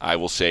I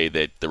will say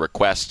that the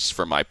requests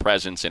for my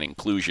presence and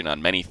inclusion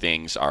on many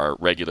things are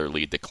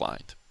regularly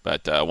declined.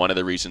 But one of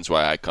the reasons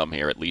why I come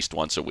here at least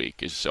once a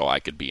week is so I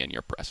could be in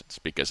your presence,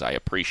 because I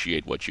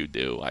appreciate what you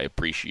do. I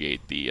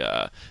appreciate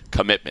the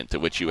commitment to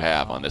which you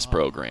have on this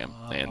program.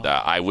 And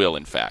I will,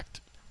 in fact,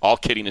 all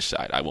kidding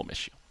aside, I will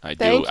miss you. I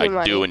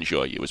do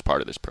enjoy you as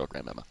part of this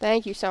program, Emma.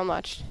 Thank you so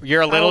much.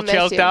 You're a little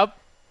choked up?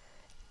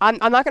 I'm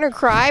not going to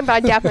cry, but I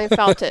definitely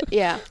felt it.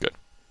 Yeah. Good.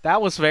 That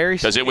was very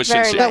Because it was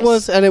Very sincere.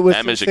 nice.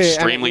 Emma's sincere,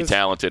 extremely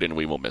talented, and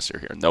we will miss her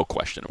here. No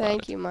question about it.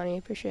 Thank you, Money.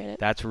 Appreciate it.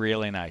 That's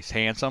really nice.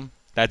 Handsome.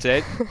 That's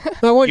it?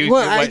 No, You-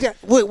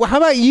 how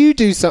about you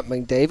do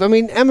something, Dave? I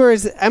mean,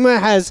 Emma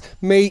has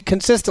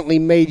consistently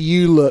made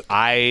you look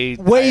way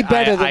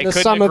better than the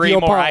couldn't sum of agree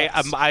your more.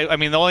 parts. I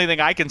mean, the only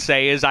thing I can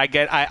say is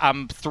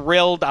I'm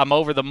thrilled. I'm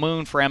over the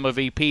moon for Emma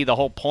VP. The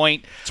whole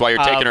point. That's why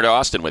you're taking her to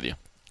Austin with you.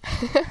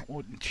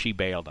 She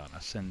bailed on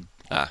us, and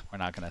we're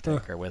not going to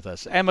take her with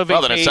us. Emma VP.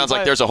 Well, then it sounds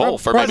like there's a hole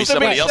for maybe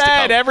somebody else to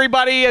come.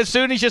 Everybody, as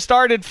soon as you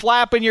started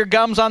flapping your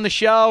gums on the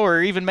show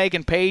or even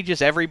making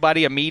pages,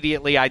 everybody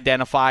immediately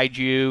identified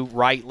you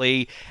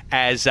rightly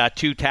as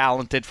too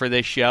talented for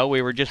this show.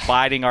 We were just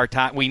biding our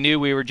time. We knew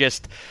we were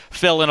just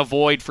filling a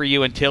void for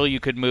you until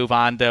you could move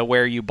on to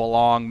where you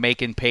belong,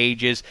 making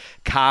pages,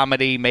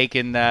 comedy,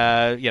 making,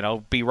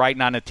 be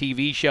writing on a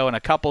TV show in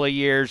a couple of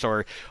years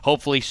or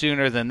hopefully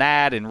sooner than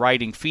that, and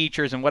writing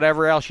features and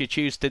whatever else you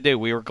choose to do.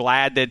 We were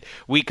glad that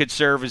we could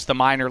serve as the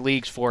minor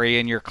leagues for you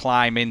in your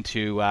climb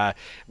into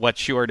what's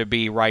sure to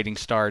be writing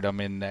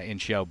stardom in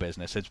show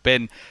business. It's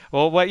been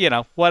what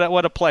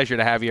a pleasure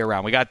to have you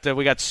around. We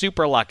got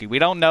super lucky. We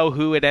don't know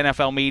who at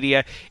NFL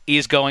Media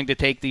is going to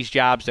take these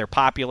jobs. They're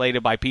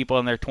populated by people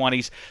in their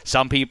 20s.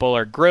 Some people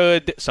are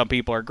good. Some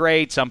people are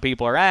great. Some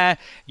people are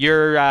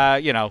You're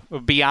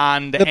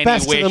beyond The any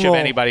best of wish them of all.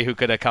 anybody who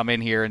could have come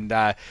in here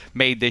and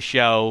made this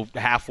show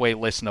halfway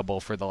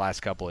listenable for the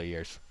last couple of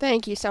years.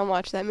 Thank you so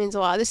much. That means a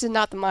lot. This is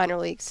not the minor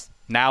leagues.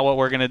 Now what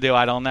we're going to do,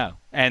 I don't know.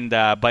 And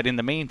but in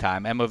the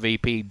meantime, Emma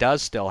VP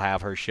does still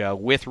have her show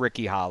with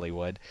Ricky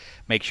Hollywood.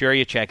 Make sure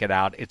you check it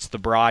out. It's The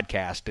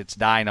Broadcast. It's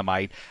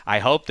dynamite. I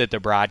hope that The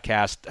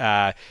Broadcast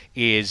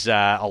is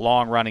a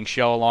long-running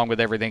show along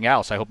with everything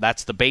else. I hope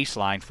that's the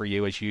baseline for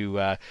you as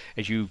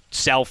you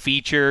sell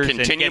features.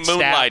 Continue and get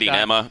moonlighting,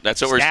 Emma.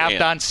 That's what we're saying.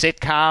 Staffed on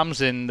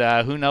sitcoms, and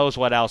who knows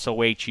what else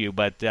awaits you.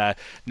 But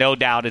no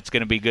doubt it's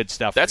going to be good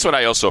stuff. That's what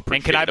I also appreciate.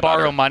 And can I about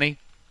borrow her. money?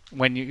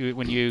 when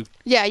you.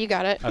 Yeah, you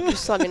got it.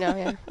 Just let me know.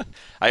 Yeah.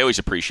 I always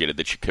appreciated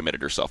that she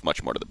committed herself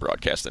much more to the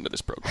broadcast than to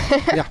this program.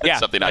 Yeah.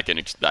 Something I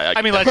can.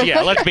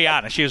 Let's be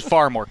honest. She was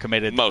far more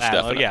committed. Most than that.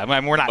 definitely. Yeah, I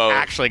mean, we're not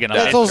actually going to.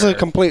 That's also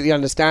completely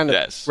understandable.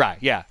 Yes. Right.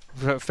 Yeah.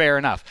 Fair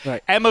enough.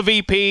 Right. Emma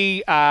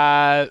VP,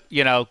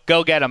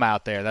 go get them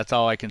out there. That's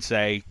all I can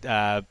say.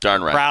 Darn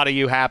right. Proud of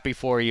you, happy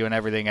for you, and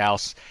everything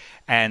else.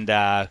 And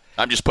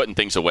I'm just putting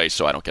things away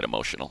so I don't get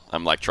emotional.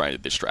 I'm like trying to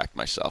distract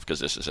myself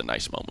because this is a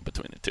nice moment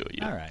between the two of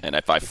you. All right. And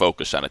if I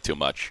focus on it too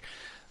much,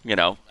 and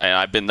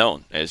I've been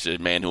known as a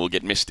man who will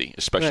get misty,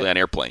 especially on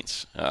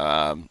airplanes.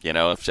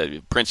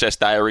 If Princess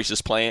Diaries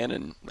is playing,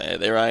 and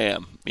there I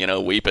am,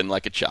 weeping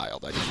like a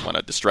child. I just want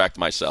to distract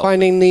myself.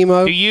 Finding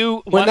Nemo.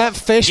 When that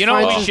fish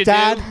finds his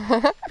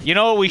dad. You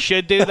know what we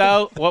should do,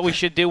 though? What we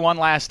should do one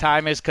last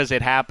time is, because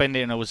it happened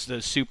and it was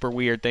a super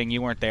weird thing.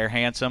 You weren't there,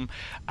 Handsome.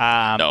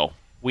 No.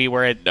 We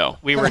were at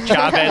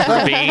Chavez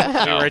Ravine.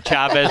 No. We were at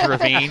Chavez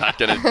Ravine. Not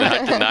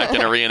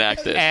gonna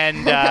reenact this.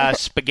 And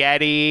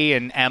Spaghetti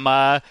and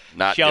Emma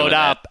showed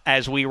up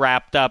as we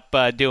wrapped up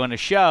doing a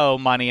show,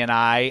 Money and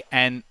I,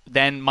 and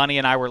then Money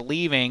and I were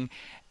leaving,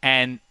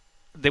 and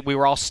that we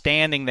were all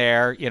standing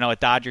there, at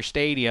Dodger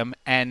Stadium,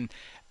 and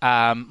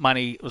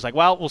Money was like,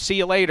 "Well, we'll see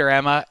you later,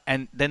 Emma,"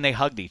 and then they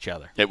hugged each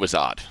other. It was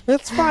odd.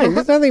 That's fine.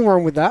 There's nothing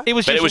wrong with that. It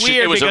was just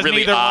weird a because really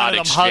neither odd one of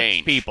them exchange.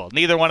 hugs people.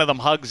 Neither one of them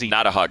hugs each other.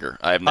 Not a hugger.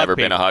 I have never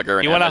been a hugger.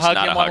 And you want to Emma's hug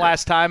not him a one hugger.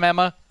 last time,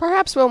 Emma?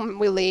 Perhaps when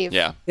we leave.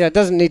 Yeah. Yeah, it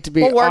doesn't need to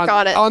be. We'll work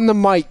on it. On the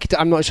mic.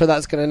 I'm not sure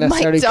that's going to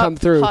necessarily Mic'd up come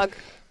through. hug.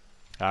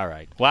 All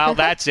right. Well,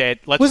 that's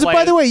it. Let's Was it, play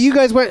by the way, you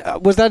guys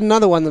went? Was that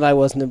another one that I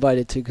wasn't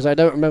invited to? Because I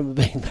don't remember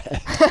being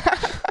there.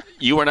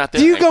 You were not there.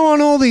 Do you go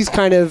on all these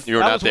kind of? You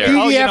were not there.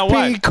 Oh, you know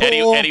what?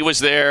 Core? Eddie was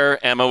there.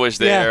 Emma was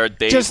there.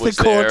 Dave just was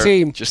the core there.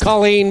 team.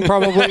 Colleen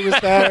probably was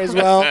there as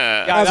well,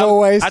 as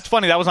always. That's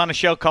funny. That was on a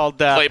show called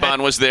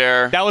Claybon was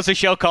there. That was a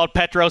show called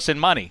Petros and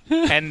Money,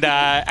 and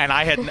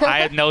I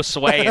had no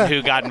sway in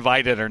who got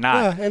invited or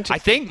not. I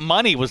think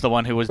Money was the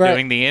one who was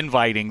doing the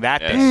inviting that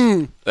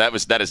day.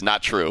 That is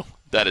not true.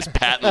 That is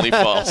patently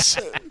false.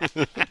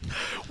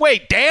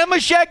 Wait,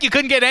 Damashek? You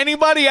couldn't get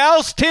anybody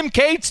else? Tim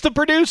Cates, the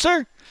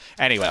producer?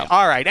 Anyway,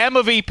 all right,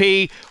 Emma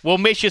VP, we'll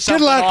miss you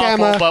something luck,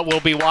 awful, Emma. but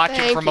we'll be watching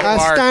Thank from you.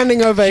 afar.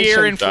 Standing ovation.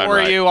 Cheering Darn for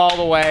right. you all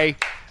the way.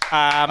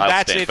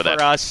 That's stand it for for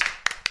that. us.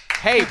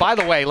 Hey, by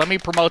the way, let me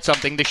promote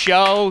something. The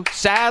show,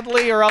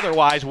 sadly or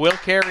otherwise, will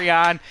carry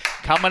on.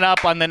 Coming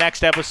up on the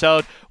next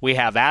episode, we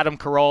have Adam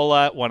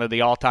Carolla, one of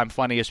the all-time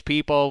funniest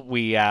people.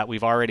 We've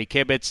already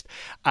kibitzed,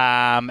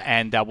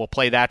 and we'll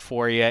play that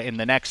for you in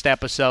the next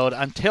episode.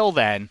 Until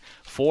then,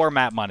 for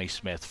Matt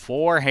Moneysmith,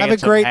 for Handsome Have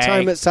a great Hank.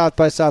 time at South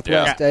by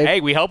Southwest, Dave.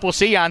 Hey, we hope we'll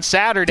see you on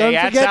Saturday Don't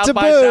at forget South to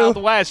by boo.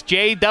 Southwest.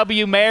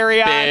 J.W.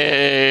 Marriott,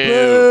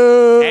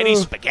 Boo. Eddie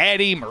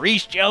Spaghetti,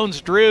 Maurice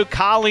Jones-Drew,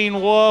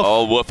 Colleen Wolfe.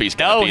 Oh, Wolfie's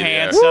No gonna be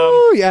there. Handsome.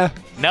 Woo, yeah.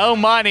 No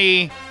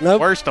Money.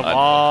 Nope. Worst of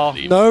all,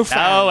 No fans.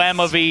 no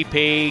Emma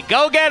VP.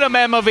 Go get him,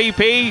 Emma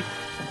VP.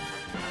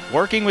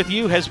 Working with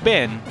you has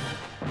been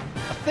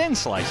a thin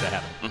slice of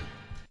heaven.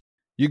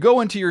 You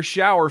go into your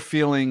shower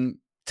feeling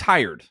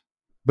tired,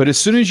 but as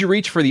soon as you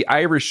reach for the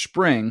Irish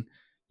Spring,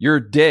 your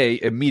day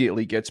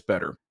immediately gets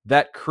better.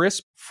 That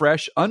crisp,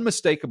 fresh,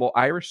 unmistakable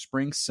Irish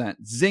Spring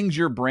scent zings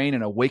your brain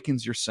and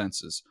awakens your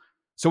senses.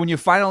 So when you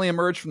finally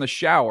emerge from the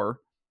shower,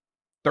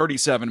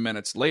 37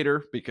 minutes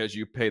later, because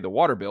you pay the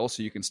water bill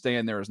so you can stay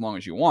in there as long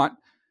as you want,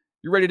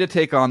 you're ready to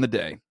take on the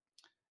day.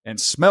 And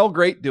smell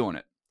great doing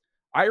it.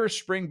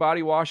 Irish Spring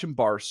Body Wash and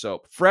Bar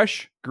Soap.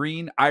 Fresh,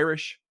 green,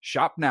 Irish.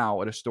 Shop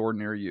now at a store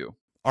near you.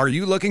 Are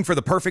you looking for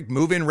the perfect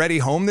move-in ready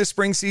home this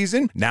spring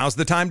season? Now's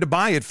the time to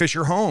buy at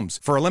Fisher Homes.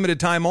 For a limited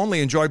time only,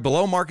 enjoy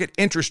below-market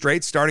interest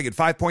rates starting at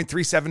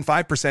 5.375%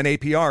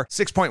 APR,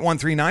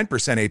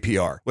 6.139%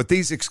 APR. With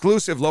these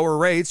exclusive lower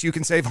rates, you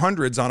can save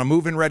hundreds on a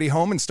move-in ready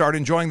home and start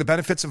enjoying the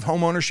benefits of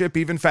home ownership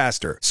even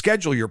faster.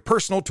 Schedule your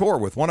personal tour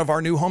with one of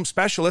our new home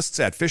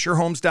specialists at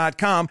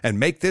FisherHomes.com and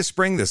make this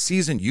spring the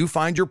season you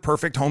find your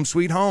perfect home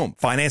sweet home.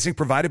 Financing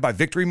provided by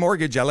Victory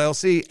Mortgage,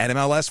 LLC,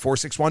 NMLS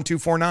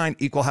 461249,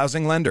 Equal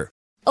Housing Lender.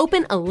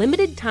 Open a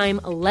limited-time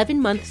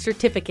 11-month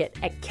certificate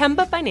at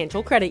Kemba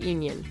Financial Credit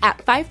Union. At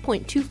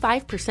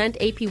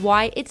 5.25%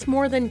 APY, it's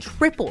more than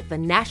triple the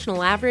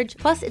national average,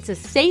 plus it's a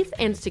safe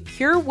and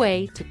secure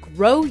way to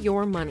grow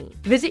your money.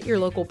 Visit your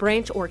local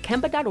branch or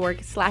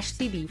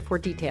kemba.org/CD for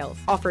details.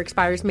 Offer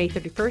expires May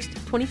 31st,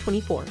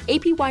 2024.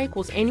 APY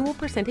equals annual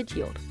percentage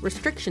yield.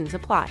 Restrictions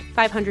apply.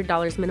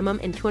 $500 minimum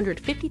and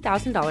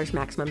 $250,000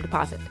 maximum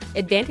deposit.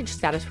 Advantage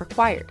status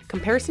required.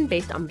 Comparison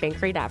based on bank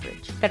rate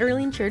average.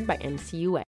 Federally insured by NCUA.